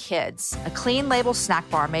Bar Kids, a clean label snack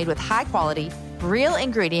bar made with high quality, real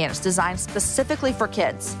ingredients designed specifically for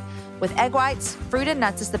kids. With egg whites, fruit, and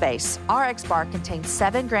nuts as the base, RX Bar contains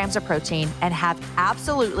 7 grams of protein and have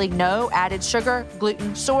absolutely no added sugar,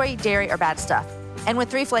 gluten, soy, dairy, or bad stuff. And with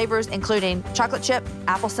 3 flavors, including chocolate chip,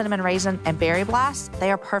 apple cinnamon raisin, and berry blast,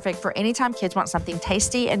 they are perfect for anytime kids want something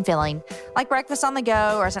tasty and filling, like breakfast on the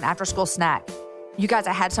go or as an after-school snack. You guys,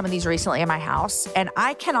 I had some of these recently in my house, and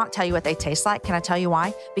I cannot tell you what they taste like. Can I tell you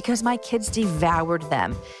why? Because my kids devoured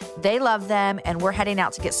them. They love them, and we're heading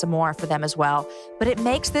out to get some more for them as well. But it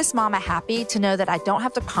makes this mama happy to know that I don't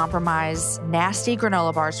have to compromise nasty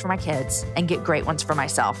granola bars for my kids and get great ones for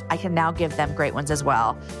myself. I can now give them great ones as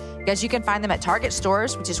well. Guys, you can find them at Target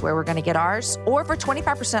stores, which is where we're going to get ours, or for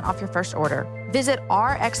 25% off your first order. Visit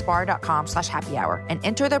rxbar.com/happyhour and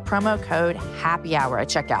enter the promo code happyhour at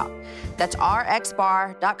checkout. That's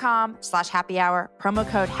rxbar.com/happyhour, promo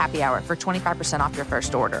code happyhour for 25% off your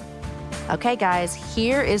first order. Okay, guys,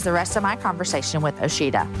 here is the rest of my conversation with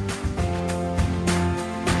Osheta.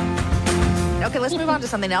 Okay, let's move on to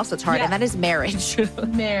something else that's hard, and that is marriage.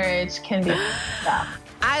 Marriage can be tough.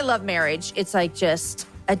 I love marriage. It's like just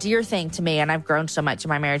a dear thing to me, and I've grown so much in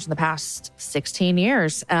my marriage in the past 16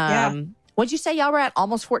 years. What'd you say y'all were at?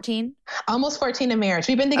 Almost 14? Almost 14 in marriage.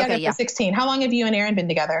 We've been together for 16. How long have you and Aaron been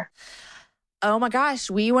together? Oh my gosh.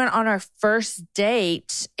 We went on our first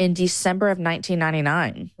date in December of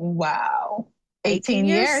 1999. Wow. 18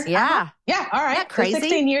 years? Yeah. Yeah. All right. Isn't that crazy? So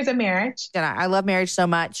 16 years of marriage. And I love marriage so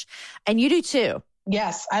much. And you do too.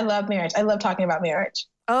 Yes. I love marriage. I love talking about marriage.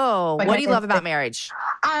 Oh, what do you love about marriage?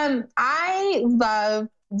 I love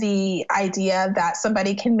the idea that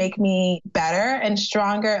somebody can make me better and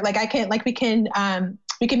stronger.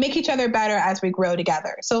 We can make each other better as we grow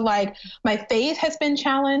together. So like my faith has been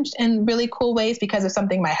challenged in really cool ways because of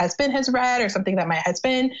something my husband has read or something that my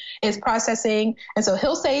husband is processing. And so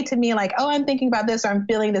he'll say to me like, oh, I'm thinking about this or I'm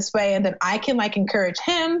feeling this way. And then I can like encourage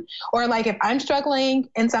him, or like if I'm struggling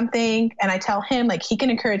in something and I tell him, like he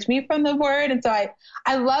can encourage me from the word. And so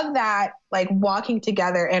I love that, like walking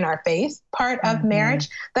together in our faith part of marriage,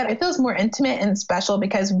 that it feels more intimate and special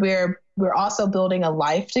because we're also building a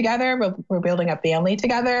life together. We're building a family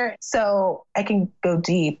together. So I can go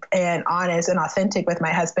deep and honest and authentic with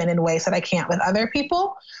my husband in ways that I can't with other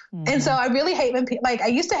people. And so I really hate when I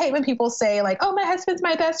used to hate when people say like, oh, my husband's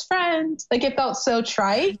my best friend. Like it felt so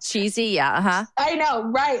trite. Cheesy. Yeah. Uh-huh. I know.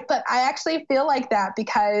 Right. But I actually feel like that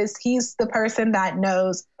because he's the person that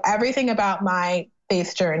knows everything about my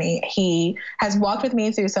faith journey. He has walked with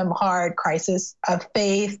me through some hard crisis of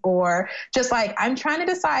faith, or just like, I'm trying to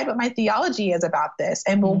decide what my theology is about this,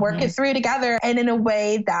 and we'll work it through together, and in a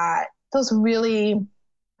way that makes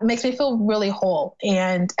me feel really whole.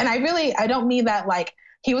 And I don't mean that like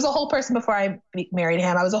he was a whole person before I married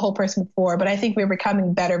him. I was a whole person before, but I think we're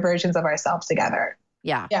becoming better versions of ourselves together.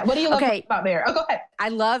 Yeah. Yeah. What do you love about marriage? Oh, go ahead. I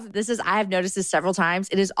have noticed this several times.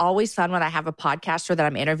 It is always fun when I have a podcaster that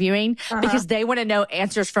I'm interviewing because they want to know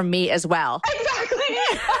answers from me as well. Exactly.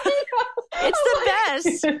 It's the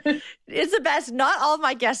best. It's the best. Not all of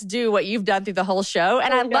my guests do what you've done through the whole show.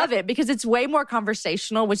 And I love it because it's way more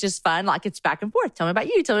conversational, which is fun. Like it's back and forth. Tell me about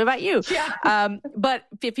you. Tell me about you. Yeah. But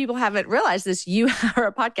if people haven't realized this, you are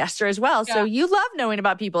a podcaster as well. Yeah. So you love knowing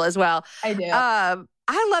about people as well. I do.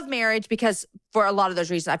 I love marriage because for a lot of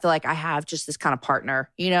those reasons, I feel like I have just this kind of partner,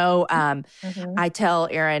 I tell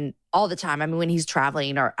Aaron all the time. I mean, when he's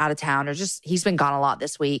traveling or out of town or just, he's been gone a lot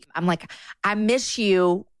this week. I'm like, I miss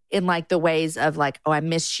you in like the ways of like, oh, I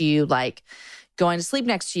miss you like going to sleep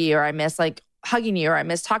next to you, or I miss like hugging you, or I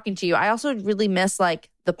miss talking to you. I also really miss like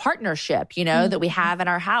the partnership, that we have in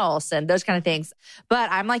our house and those kind of things.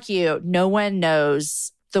 But I'm like you, no one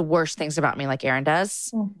knows the worst things about me like Aaron does.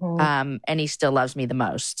 And he still loves me the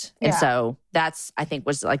most. And so that's, I think,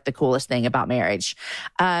 was like the coolest thing about marriage.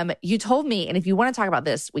 You told me, and if you want to talk about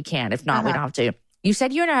this, we can. If not, we don't have to. You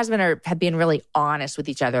said you and your husband have been really honest with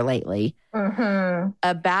each other lately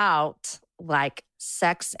about like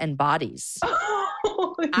sex and bodies.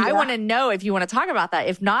 I want to know if you want to talk about that.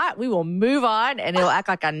 If not, we will move on and it'll act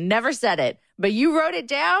like I never said it. But you wrote it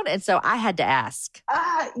down, and so I had to ask.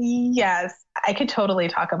 Yes, I could totally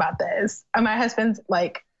talk about this. My husband's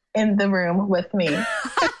like in the room with me.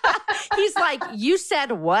 He's like, you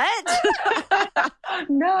said what?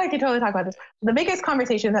 No, I can totally talk about this. The biggest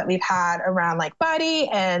conversation that we've had around like body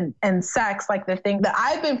and sex, like the thing that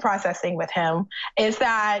I've been processing with him is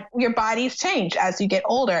that your bodies change as you get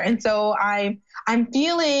older. And so I'm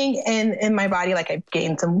feeling in my body like I've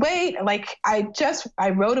gained some weight. Like I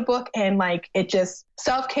wrote a book and like it just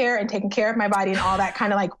self-care and taking care of my body and all that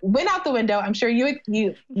kind of like went out the window. I'm sure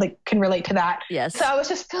you like can relate to that. Yes. So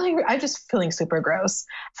I'm just feeling super gross.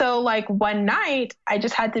 So like one night I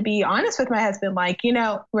just had to be honest with my husband, like,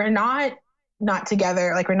 we're not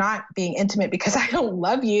together. Like we're not being intimate because I don't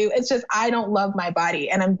love you. It's just, I don't love my body.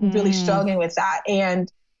 And I'm really struggling with that.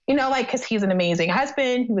 And like, cause he's an amazing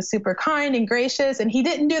husband. He was super kind and gracious. And he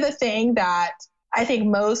didn't do the thing that I think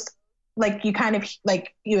most, like you kind of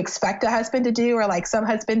like you expect a husband to do, or like some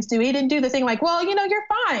husbands do. He didn't do the thing like, well, you're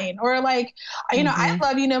fine. Or like, I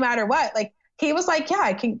love you no matter what. Like he was like, yeah,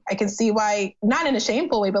 I can see why, not in a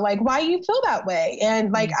shameful way, but like why you feel that way.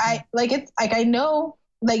 And like, I know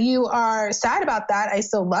that you are sad about that. I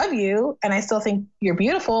still love you. And I still think you're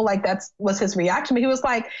beautiful. Like was his reaction. But he was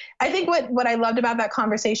like, I think what I loved about that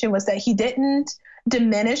conversation was that he didn't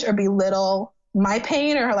diminish or belittle my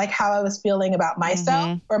pain or like how I was feeling about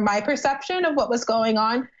myself or my perception of what was going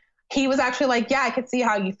on. He was actually like, yeah, I could see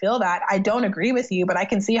how you feel that. I don't agree with you, but I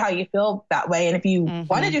can see how you feel that way. And if you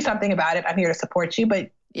want to do something about it, I'm here to support you,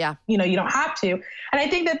 but yeah, you don't have to. And I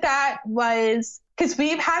think that was because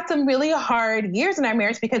we've had some really hard years in our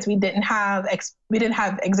marriage because we didn't have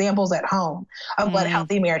examples at home of what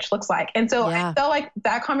healthy marriage looks like. And so I felt like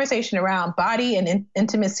that conversation around body and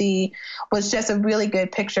intimacy was just a really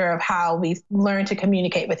good picture of how we've learned to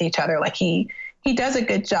communicate with each other. Like he does a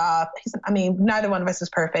good job. Neither one of us is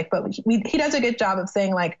perfect, but he does a good job of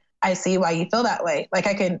saying like, I see why you feel that way. Like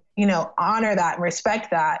I can, honor that and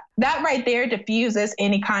respect that. That right there diffuses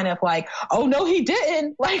any kind of like, oh no, he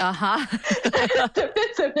didn't. Like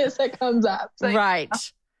defensiveness that comes up. So, right.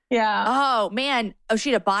 Yeah. Oh man.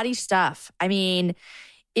 Osheta, body stuff. It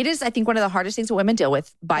is, I think, one of the hardest things that women deal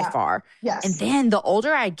with by far. Yes. And then the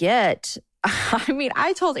older I get,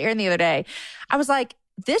 I told Aaron the other day, I was like,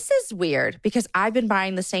 this is weird because I've been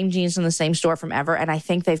buying the same jeans in the same store forever. And I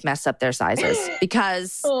think they've messed up their sizes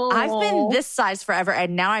because I've been this size forever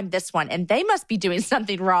and now I'm this one and they must be doing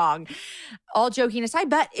something wrong. All joking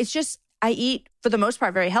aside, but it's just, I eat for the most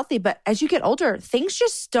part very healthy, but as you get older, things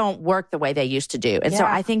just don't work the way they used to do. And so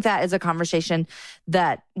I think that is a conversation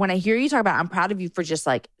that when I hear you talk about, I'm proud of you for just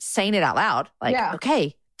like saying it out loud. Like,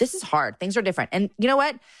 okay, this is hard. Things are different. And you know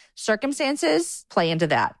what? Circumstances play into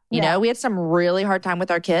that. You know, we had some really hard time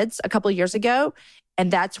with our kids a couple of years ago.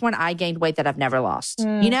 And that's when I gained weight that I've never lost,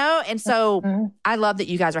 And so I love that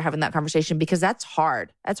you guys are having that conversation because that's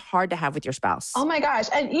hard. That's hard to have with your spouse. Oh my gosh.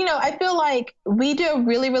 And, I feel like we do a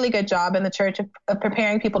really, really good job in the church of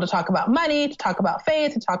preparing people to talk about money, to talk about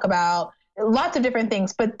faith, to talk about lots of different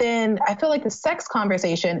things. But then I feel like the sex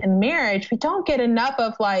conversation in marriage, we don't get enough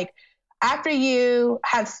of like, after you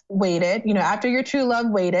have waited, after your true love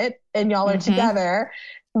waited and y'all are together,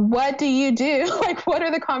 what do you do? Like, what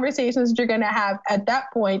are the conversations you're going to have at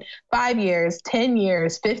that point, 5 years, 10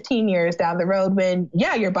 years, 15 years down the road when,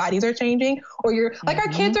 your bodies are changing or you're like, our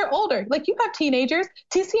kids are older. Like you have teenagers.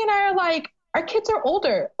 TC and I are like, our kids are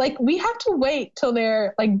older. Like we have to wait till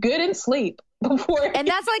they're like good in sleep. And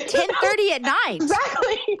that's like 10:30 at night.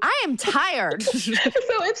 Exactly. I am tired. So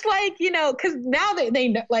it's like, because now they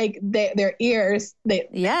know, like their ears,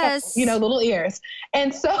 little ears.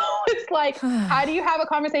 And so it's like, how do you have a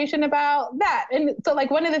conversation about that? And so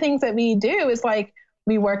like one of the things that we do is like,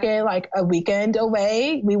 we work it like a weekend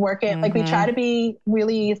away. We work it like we try to be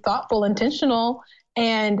really thoughtful, intentional,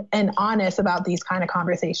 and honest about these kind of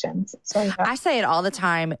conversations. So I say it all the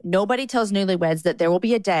time. Nobody tells newlyweds that there will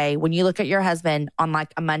be a day when you look at your husband on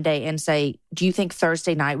like a Monday and say, do you think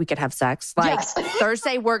Thursday night we could have sex? Like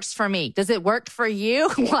Thursday works for me. Does it work for you?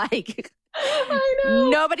 Like I know.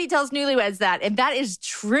 Nobody tells newlyweds that. And that is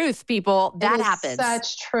truth, people. That happens.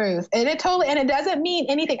 Such truth. And it doesn't mean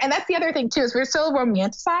anything. And that's the other thing too, is we're so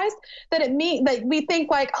romanticized that we think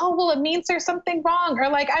like, oh, well, it means there's something wrong, or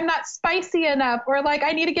like, I'm not spicy enough, or like,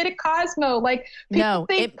 I need to get a Cosmo. Like people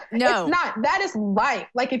think it's not. That is life.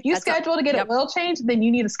 Like if you schedule to get an oil change, then you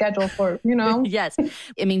need a schedule for, Yes.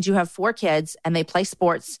 It means you have 4 kids and they play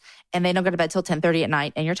sports and they don't go to bed till 10:30 at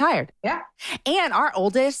night and you're tired. Yeah. And our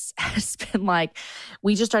oldest has been like,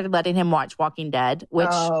 we just started letting him watch Walking Dead, which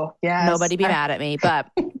nobody be mad at me, but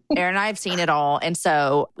Aaron and I have seen it all. And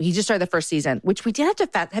so he just started the first season, which we did have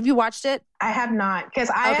to have you watched it? I have not, because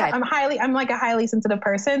I'm like a highly sensitive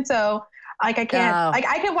person. So like I can't,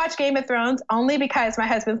 I can watch Game of Thrones only because my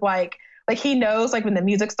husband's like Like he knows like when the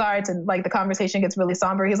music starts and like the conversation gets really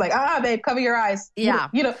somber, he's like, babe, cover your eyes. Yeah.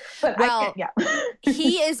 But well, I can't, yeah.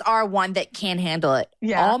 he is our one that can handle it.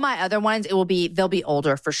 Yeah. All my other ones, they'll be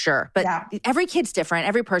older for sure. But every kid's different.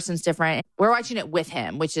 Every person's different. We're watching it with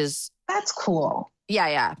him, which is... That's cool.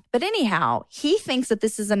 Yeah. But anyhow, he thinks that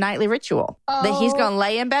this is a nightly ritual, that he's going to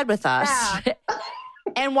lay in bed with us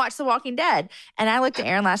and watch The Walking Dead. And I looked at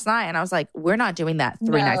Aaron last night and I was like, we're not doing that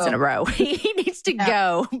 3 nights in a row. He needs to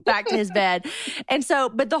go back to his bed. And so,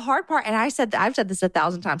 but the hard part, and I've said this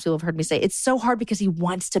 1,000 times, people have heard me say, it's so hard because he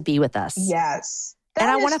wants to be with us. Yes. And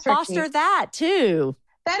I want to foster that too.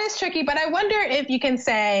 That is tricky, but I wonder if you can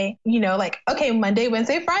say, like, okay, Monday,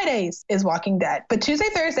 Wednesday, Fridays is Walking Dead, but Tuesday,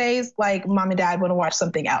 Thursdays, like mom and dad want to watch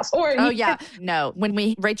something else. Or no. When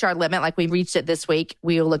we reach our limit, like we reached it this week,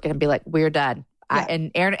 we will look at him and be like, we're done. Yeah.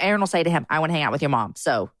 And Aaron will say to him, I want to hang out with your mom.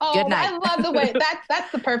 So good night. I love the way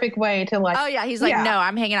that's the perfect way to like. Oh yeah. He's like, no,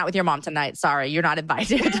 I'm hanging out with your mom tonight. Sorry, you're not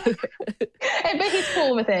invited. But he's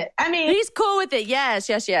cool with it. I mean, he's cool with it. Yes.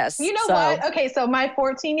 You know what? Okay. So my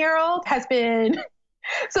 14-year-old has been,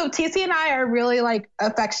 so TC and I are really like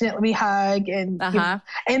affectionate. We hug and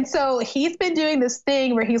and so he's been doing this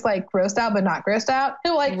thing where he's like grossed out but not grossed out.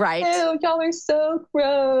 And we're like, ew, y'all are so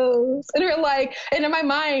gross. And we're like, and in my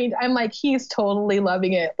mind, I'm like, he's totally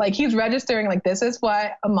loving it. Like he's registering like this is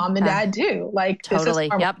what a mom and dad do. Like totally.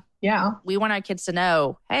 This is yep. Yeah. We want our kids to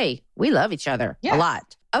know, hey, we love each other a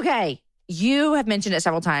lot. Okay. You have mentioned it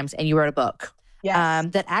several times and you wrote a book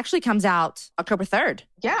that actually comes out October 3rd.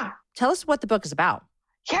 Yeah. Tell us what the book is about.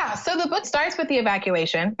 Yeah. So the book starts with the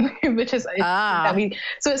evacuation, which is,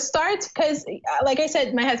 so it starts because like I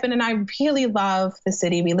said, my husband and I really love the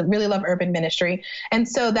city. We really love urban ministry. And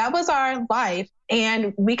so that was our life.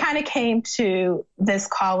 And we kind of came to this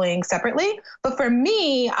calling separately. But for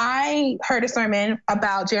me, I heard a sermon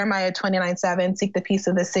about Jeremiah 29:7, seek the peace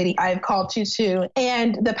of the city I've called you to.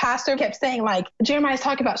 And the pastor kept saying like, Jeremiah's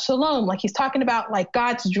talking about shalom. Like he's talking about like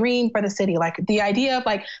God's dream for the city, like the idea of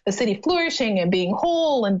like the city flourishing and being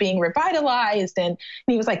whole and being revitalized. And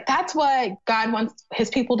he was like, that's what God wants his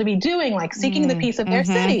people to be doing, like seeking the peace of their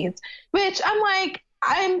cities, which I'm like,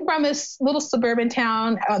 I'm from a little suburban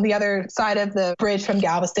town on the other side of the bridge from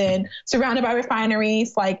Galveston, surrounded by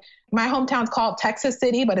refineries. Like my hometown's called Texas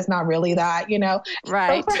City, but it's not really that,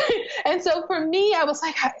 Right. And so for me, I was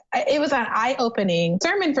like, it was an eye-opening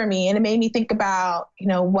sermon for me. And it made me think about,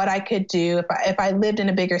 what I could do if I lived in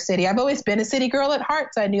a bigger city. I've always been a city girl at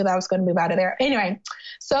heart, so I knew that I was going to move out of there. Anyway,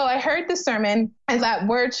 so I heard the sermon and that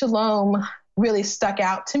word shalom really stuck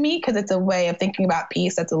out to me because it's a way of thinking about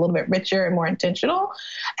peace that's a little bit richer and more intentional.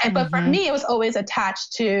 But for me, it was always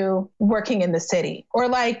attached to working in the city, or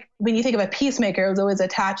like when you think of a peacemaker, it was always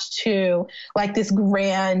attached to like this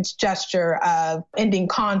grand gesture of ending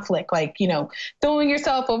conflict, like, throwing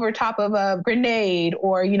yourself over top of a grenade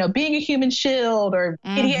or, being a human shield or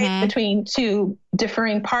mediate between two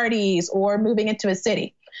differing parties or moving into a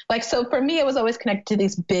city. Like, so for me, it was always connected to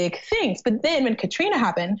these big things. But then when Katrina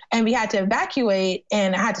happened and we had to evacuate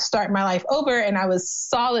and I had to start my life over, and I was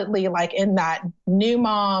solidly like in that new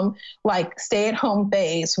mom, like stay at home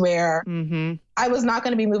phase where I was not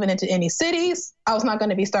going to be moving into any cities. I was not going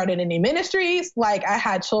to be starting any ministries. Like I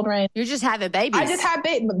had children. You're just having babies. I just had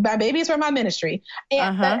my babies were my ministry,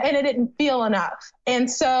 and it didn't feel enough. And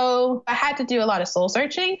so I had to do a lot of soul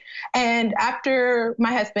searching. And after as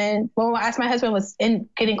my husband was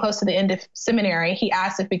getting close to the end of seminary, he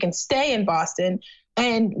asked if we can stay in Boston.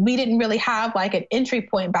 And we didn't really have like an entry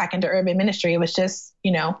point back into urban ministry. It was just,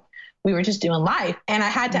 we were just doing life. And I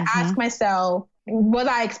had to ask myself, was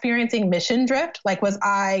I experiencing mission drift? Like, was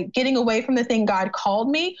I getting away from the thing God called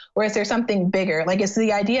me? Or is there something bigger? Like, is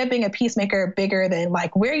the idea of being a peacemaker bigger than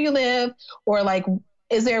like where you live? Or like,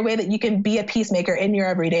 is there a way that you can be a peacemaker in your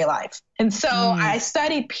everyday life? And so I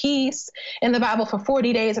studied peace in the Bible for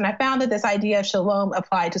 40 days. And I found that this idea of shalom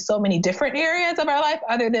applied to so many different areas of our life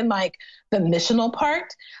other than like the missional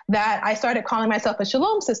part, that I started calling myself a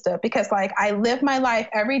shalom sister, because like I live my life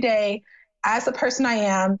every day as the person I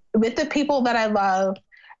am with the people that I love.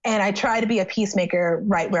 And I try to be a peacemaker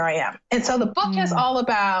right where I am. And so the book is all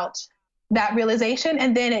about that realization.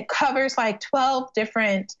 And then it covers like 12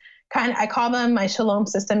 different I call them my Shalom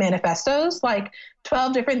System manifestos, like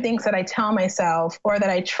 12 different things that I tell myself or that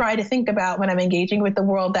I try to think about when I'm engaging with the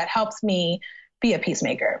world that helps me be a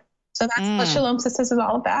peacemaker. So that's what Shalom Sisters is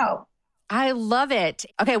all about. I love it.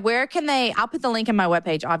 Okay, I'll put the link in my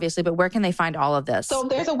webpage, obviously, but where can they find all of this? So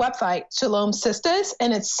there's a website, Shalom Sisters,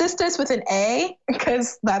 and it's sisters with an A,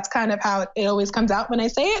 because that's kind of how it always comes out when I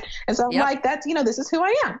say it. And so I'm like, that's, this is who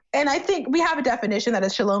I am. And I think we have a definition that a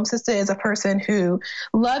Shalom Sister is a person who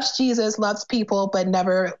loves Jesus, loves people, but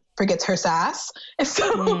never forgets her sass. And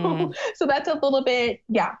so, so that's a little bit,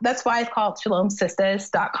 that's why it's called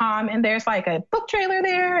shalomsistas.com. And there's like a book trailer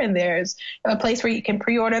there, and there's a place where you can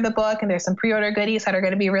pre-order the book, and there's some pre-order goodies that are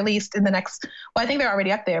going to be released in the next, I think they're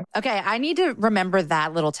already up there. Okay. I need to remember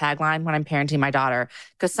that little tagline when I'm parenting my daughter,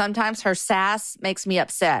 because sometimes her sass makes me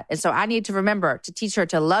upset. And so I need to remember to teach her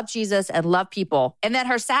to love Jesus and love people, and that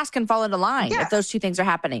her sass can fall into line if those two things are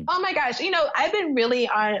happening. Oh my gosh. I've been really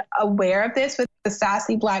aware of this with the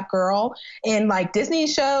sassy Black girl in like Disney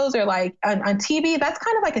shows or like on TV. That's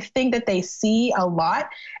kind of like a thing that they see a lot.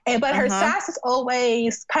 But her sass is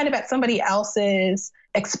always kind of at somebody else's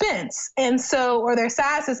expense. And so, or their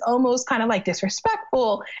sass is almost kind of like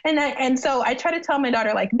disrespectful. And so I try to tell my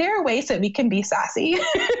daughter, like, there are ways that we can be sassy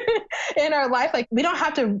in our life. Like, we don't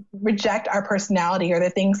have to reject our personality or the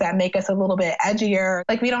things that make us a little bit edgier.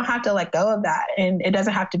 Like, we don't have to let go of that. And it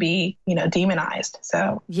doesn't have to be, demonized.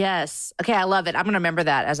 So. Yes. Okay. I love it. I'm going to remember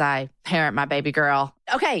that as I parent my baby girl.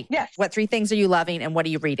 Okay. Yes. What 3 things are you loving and what are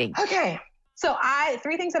you reading? Okay. So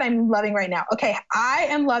 3 things that I'm loving right now. Okay. I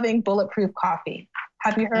am loving Bulletproof Coffee.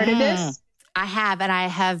 Have you heard of this? I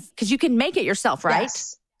have, because you can make it yourself, right?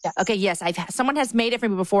 Yes. Okay, yes. Someone has made it for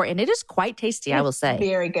me before, and it is quite tasty, I will say.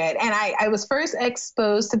 Very good. And I was first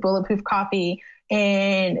exposed to Bulletproof Coffee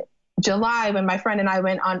in July when my friend and I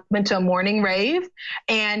went to a morning rave,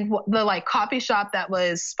 and the like coffee shop that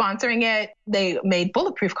was sponsoring it, they made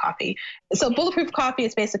Bulletproof Coffee. So Bulletproof Coffee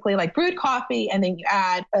is basically like brewed coffee, and then you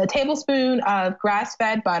add a tablespoon of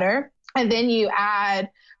grass-fed butter, and then you add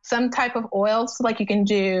some type of oil. So like you can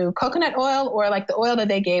do coconut oil, or like the oil that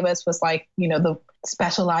they gave us was like, the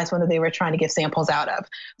specialized one that they were trying to give samples out of.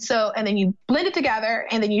 So, and then you blend it together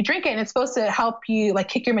and then you drink it, and it's supposed to help you like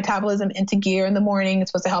kick your metabolism into gear in the morning.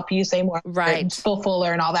 It's supposed to help you say more, right,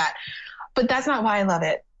 fuller and all that. But that's not why I love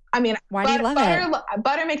it. I mean, why do you love it?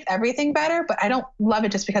 Butter makes everything better, but I don't love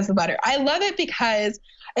it just because of the butter. I love it because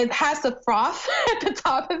it has the froth at the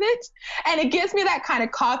top of it, and it gives me that kind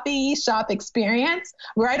of coffee shop experience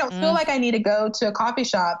where I don't feel like I need to go to a coffee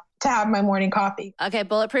shop to have my morning coffee. Okay,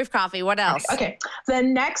 Bulletproof Coffee. What else? Okay. The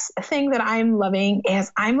next thing that I'm loving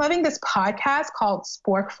is this podcast called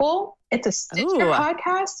Sporkful. It's a Stitcher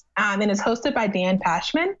podcast, and it's hosted by Dan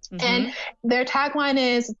Pashman. And their tagline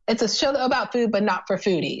is, it's a show about food, but not for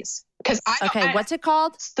foodies. What's it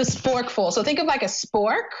called? The Sporkful. So think of like a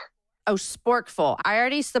spork. Oh, Sporkful. I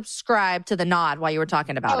already subscribed to the nod while you were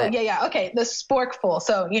talking about it. Yeah. Okay. The Sporkful.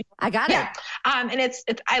 So, I got it. And it's,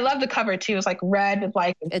 I love the cover too. It's like red with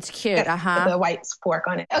like, it's cute. With the white spork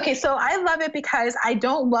on it. Okay. So I love it because I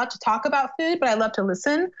don't love to talk about food, but I love to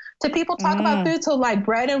listen to people talk about food. So like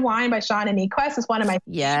Bread and Wine by Sean and Equest is one of my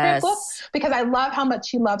favorite books because I love how much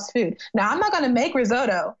she loves food. Now I'm not going to make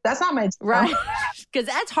risotto. That's not my right. Because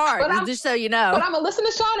that's hard, just so you know. But I'm going to listen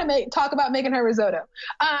to Sean and talk about making her risotto.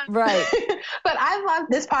 Right. But I love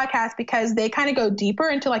this podcast because they kind of go deeper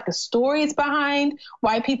into like the stories behind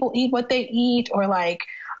why people eat what they eat, or like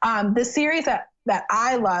the series that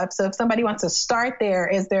I love. So if somebody wants to start there,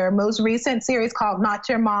 is their most recent series called Not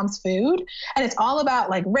Your Mom's Food. And it's all about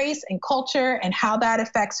like race and culture and how that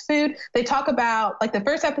affects food. They talk about, like, the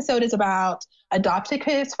first episode is about adopted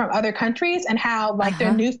kids from other countries and how like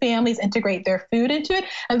their new families integrate their food into it.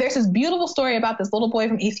 And there's this beautiful story about this little boy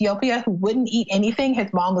from Ethiopia who wouldn't eat anything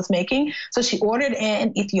his mom was making. So she ordered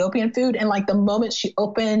in Ethiopian food. And like the moment she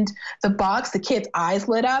opened the box, the kid's eyes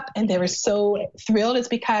lit up and they were so thrilled. It's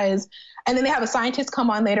because, and then they have a scientist come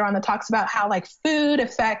on later on that talks about how like food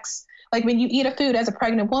affects, like when you eat a food as a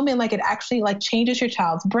pregnant woman, like it actually like changes your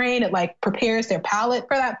child's brain. It like prepares their palate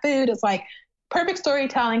for that food. It's like perfect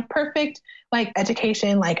storytelling, perfect like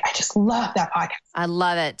education. Like I just love that podcast. I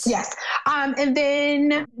love it. Yes. And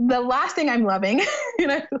then the last thing I'm loving,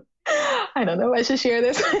 I don't know if I should share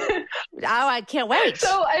this. Oh, I can't wait.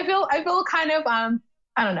 So I feel kind of,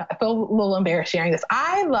 I don't know. I feel a little embarrassed sharing this.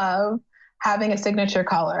 I love having a signature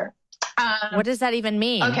color. What does that even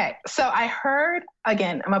mean? Okay. So I heard,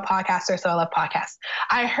 again, I'm a podcaster, so I love podcasts.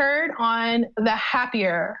 I heard on the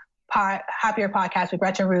Happier podcast with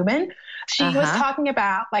Gretchen Rubin, she was talking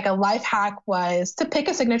about like a life hack was to pick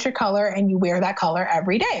a signature color and you wear that color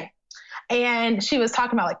every day. And she was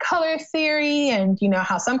talking about like color theory and,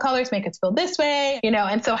 how some colors make us feel this way,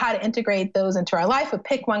 and so how to integrate those into our life, but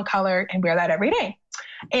pick one color and wear that every day.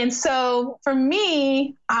 And so for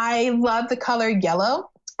me, I love the color yellow.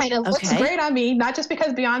 And it looks great on me, not just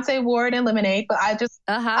because Beyonce wore it in Lemonade, but I just,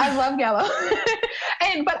 I love yellow.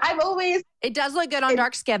 But I've always... It does look good on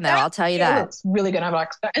dark skin, though. I'll tell you that. It looks really good on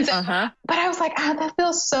dark skin. And so, but I was like, that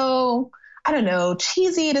feels so, I don't know,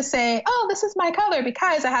 cheesy to say, oh, this is my color,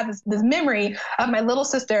 because I have this memory of my little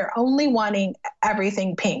sister only wanting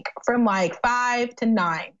everything pink from like 5 to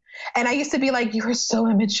 9. And I used to be like, you are so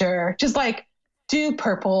immature. Just like, do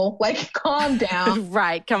purple, like calm down.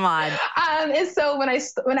 Right. Come on. And so when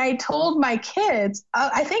I told my kids,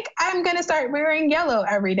 I think I'm going to start wearing yellow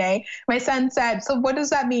every day. My son said, so what does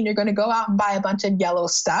that mean? You're going to go out and buy a bunch of yellow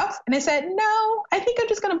stuff? And I said, no, I think I'm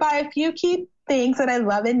just going to buy a few key things that I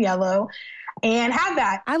love in yellow and have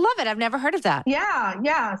that. I love it. I've never heard of that.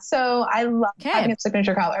 Yeah. So I love having a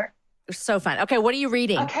signature color. So fun. Okay. What are you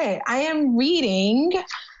reading? Okay. I am reading.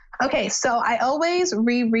 Okay, so I always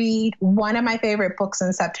reread one of my favorite books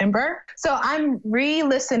in September. So I'm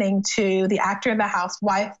re-listening to The Actor in the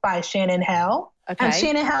Housewife by Shannon Hale. Okay. And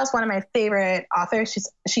Shannon Hale is one of my favorite authors.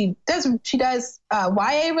 She does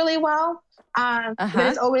YA really well. But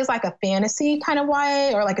it's always like a fantasy kind of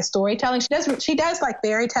YA or like a storytelling. She does like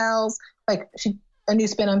fairy tales, like a new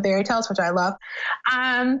spin on fairy tales, which I love.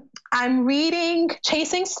 I'm reading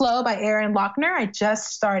Chasing Slow by Erin Lochner. I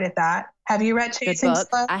just started that. Have you read Chasing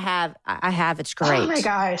Slow? I have. It's great. Oh my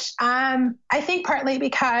gosh. I think partly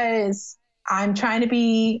because I'm trying to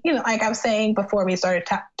be, like I was saying before we started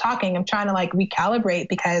talking, I'm trying to like recalibrate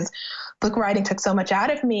because book writing took so much out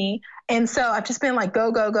of me. And so I've just been like,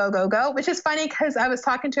 go, go, go, go, go, which is funny because I was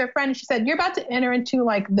talking to a friend and she said, you're about to enter into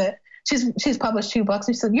like she's published 2 books.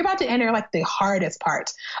 And she said, you're about to enter like the hardest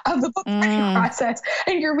part of the book writing process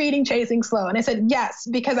and you're reading Chasing Slow. And I said, yes,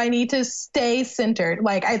 because I need to stay centered.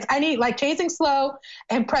 Like I need like Chasing Slow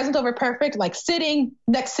and Present Over Perfect, like sitting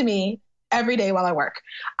next to me every day while I work.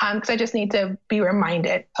 Cause I just need to be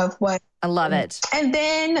reminded of what. I love it. And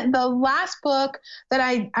then the last book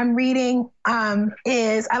that I'm reading,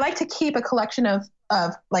 is I like to keep a collection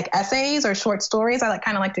of like essays or short stories. I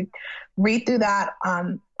kind of like to read through that,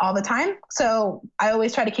 all the time. So I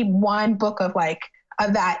always try to keep one book of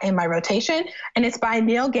that in my rotation. And it's by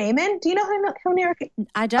Neil Gaiman. Do you know who Neil Gaiman?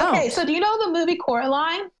 I don't. Okay. So do you know the movie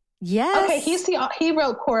Coraline? Yes. Okay. He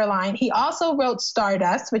wrote Coraline. He also wrote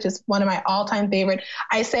Stardust, which is one of my all-time favorite.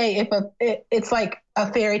 I say it's like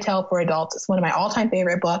a fairy tale for adults. It's one of my all-time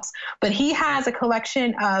favorite books, but he has a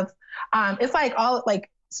collection of, it's like all like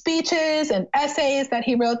speeches and essays that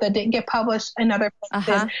he wrote that didn't get published in other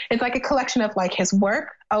places. It's like a collection of like his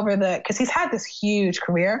work because he's had this huge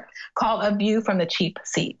career called A View from the Cheap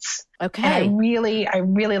Seats. Okay. And I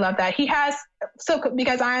really love that. He has,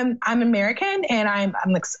 because I'm American and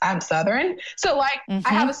I'm Southern. So like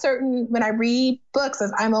I have a certain, when I read books,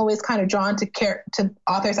 I'm always kind of drawn to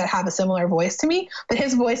authors that have a similar voice to me, but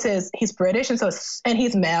his voice he's British. And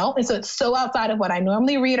he's male. And so it's so outside of what I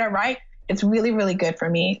normally read or write. It's really, really good for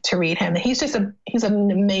me to read him. He's an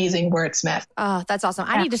amazing wordsmith. Oh, that's awesome.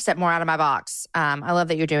 I need to step more out of my box. I love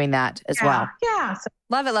that you're doing that as well. Yeah.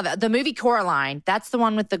 Love it, love it. The movie Coraline, that's the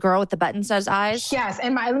one with the girl with the button-sized eyes? Yes.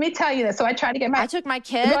 And let me tell you this. So I tried to get I took my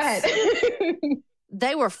kids. Go ahead.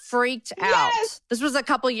 They were freaked out. Yes. This was a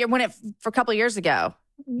couple years ago.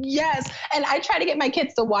 Yes. And I try to get my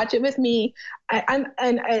kids to watch it with me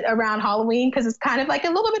around Halloween because it's kind of like a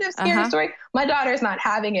little bit of a scary story. My daughter's not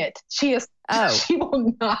having it. She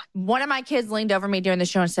will not. One of my kids leaned over me during the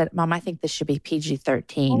show and said, Mom, I think this should be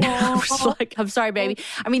PG-13. I was like, I'm sorry, baby.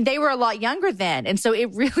 I mean, they were a lot younger then. And so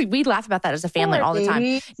we laugh about that as a family all the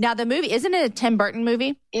time. Now the movie, isn't it a Tim Burton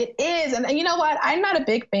movie? It is. And you know what? I'm not a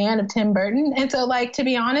big fan of Tim Burton. And so to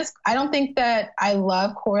be honest, I don't think that I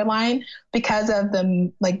love Coraline because of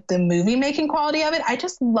the movie making quality of it. I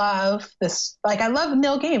just love this. I love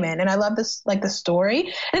Neil Gaiman and I love this, the story.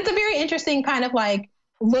 And it's a very interesting kind of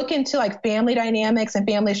look into family dynamics and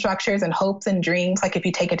family structures and hopes and dreams. If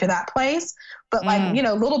you take it to that place, but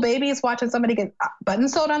little babies watching somebody get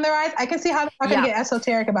buttons sewed on their eyes, I can see how they're not going to get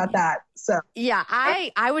esoteric about that. So yeah,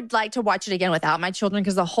 I would like to watch it again without my children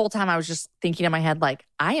because the whole time I was just thinking in my head,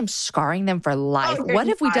 I am scarring them for life. What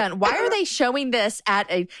have we done? Why are they showing this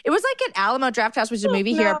it was at Alamo Drafthouse, which is a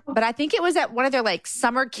movie here, but I think it was at one of their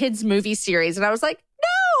summer kids movie series. And I was like,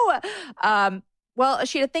 no. Well,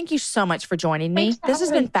 Osheta, thank you so much for joining me. This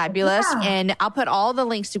has been fabulous. Yeah. And I'll put all the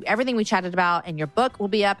links to everything we chatted about, and your book will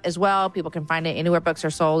be up as well. People can find it anywhere books are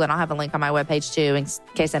sold, and I'll have a link on my webpage too in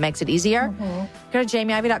case that makes it easier. Go to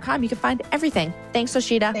jamieivey.com. You can find everything. Thanks,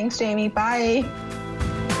 Osheta. Thanks, Jamie. Bye.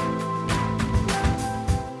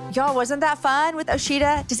 Y'all, wasn't that fun with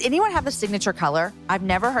Osheta? Does anyone have the signature color? I've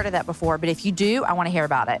never heard of that before, but if you do, I want to hear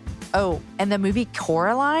about it. Oh, and the movie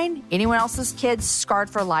Coraline? Anyone else's kids scarred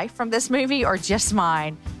for life from this movie or just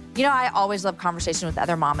mine? I always love conversation with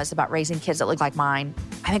other mamas about raising kids that look like mine.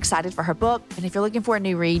 I'm excited for her book, and if you're looking for a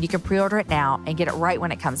new read, you can pre-order it now and get it right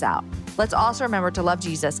when it comes out. Let's also remember to love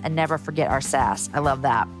Jesus and never forget our sass. I love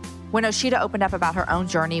that. When Osheta opened up about her own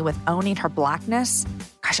journey with owning her Blackness,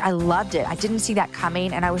 gosh, I loved it. I didn't see that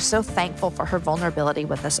coming, and I was so thankful for her vulnerability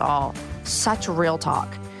with us all. Such real talk.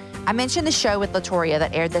 I mentioned the show with Latoria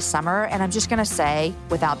that aired this summer, and I'm just going to say,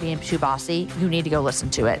 without being too bossy, you need to go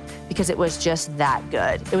listen to it because it was just that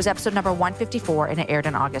good. It was episode number 154, and it aired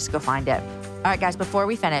in August. Go find it. All right, guys, before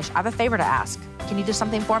we finish, I have a favor to ask. Can you do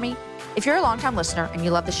something for me? If you're a longtime listener and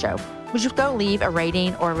you love the show, would you go leave a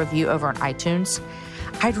rating or a review over on iTunes?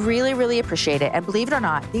 I'd really, really appreciate it. And believe it or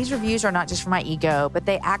not, these reviews are not just for my ego, but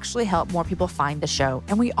they actually help more people find the show.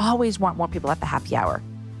 And we always want more people at the happy hour.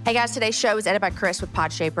 Hey guys, today's show is edited by Chris with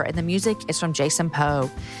Podshaper, and the music is from Jason Poe.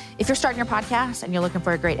 If you're starting your podcast and you're looking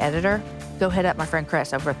for a great editor, go hit up my friend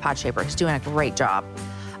Chris over with Podshaper. He's doing a great job.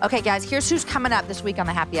 Okay, guys, here's who's coming up this week on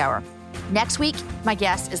the happy hour. Next week, my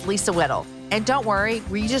guest is Lisa Whittle. And don't worry,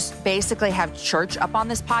 we just basically have church up on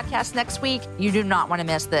this podcast next week. You do not want to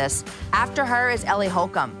miss this. After her is Ellie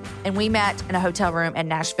Holcomb, and we met in a hotel room in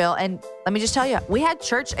Nashville. And let me just tell you, we had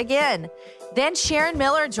church again. Then Sharon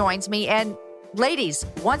Miller joins me, and ladies,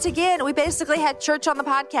 once again, we basically had church on the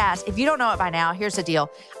podcast. If you don't know it by now, here's the deal.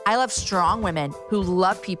 I love strong women who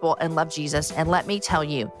love people and love Jesus. And let me tell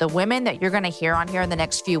you, the women that you're going to hear on here in the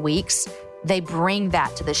next few weeks, they bring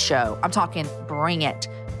that to the show. I'm talking bring it.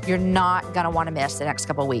 You're not going to want to miss the next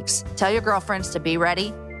couple of weeks. Tell your girlfriends to be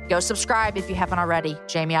ready. Go subscribe if you haven't already,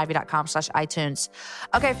 jamieivey.com/iTunes.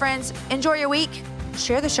 Okay, friends, enjoy your week.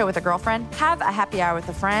 Share the show with a girlfriend. Have a happy hour with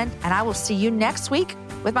a friend. And I will see you next week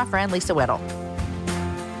with my friend Lisa Whittle.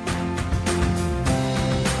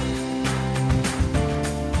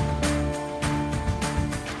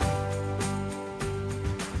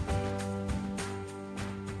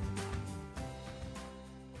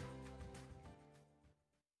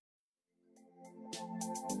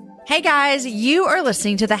 Hey guys, you are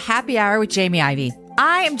listening to the Happy Hour with Jamie Ivey.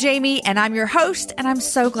 I am Jamie and I'm your host, and I'm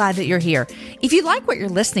so glad that you're here. If you like what you're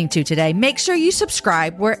listening to today, make sure you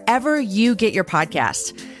subscribe wherever you get your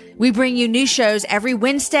podcasts. We bring you new shows every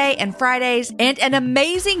Wednesday and Fridays, and an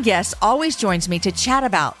amazing guest always joins me to chat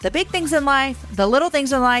about the big things in life, the little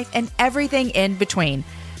things in life, and everything in between.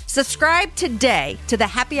 Subscribe today to the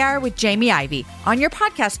Happy Hour with Jamie Ivey on your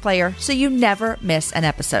podcast player so you never miss an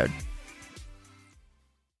episode.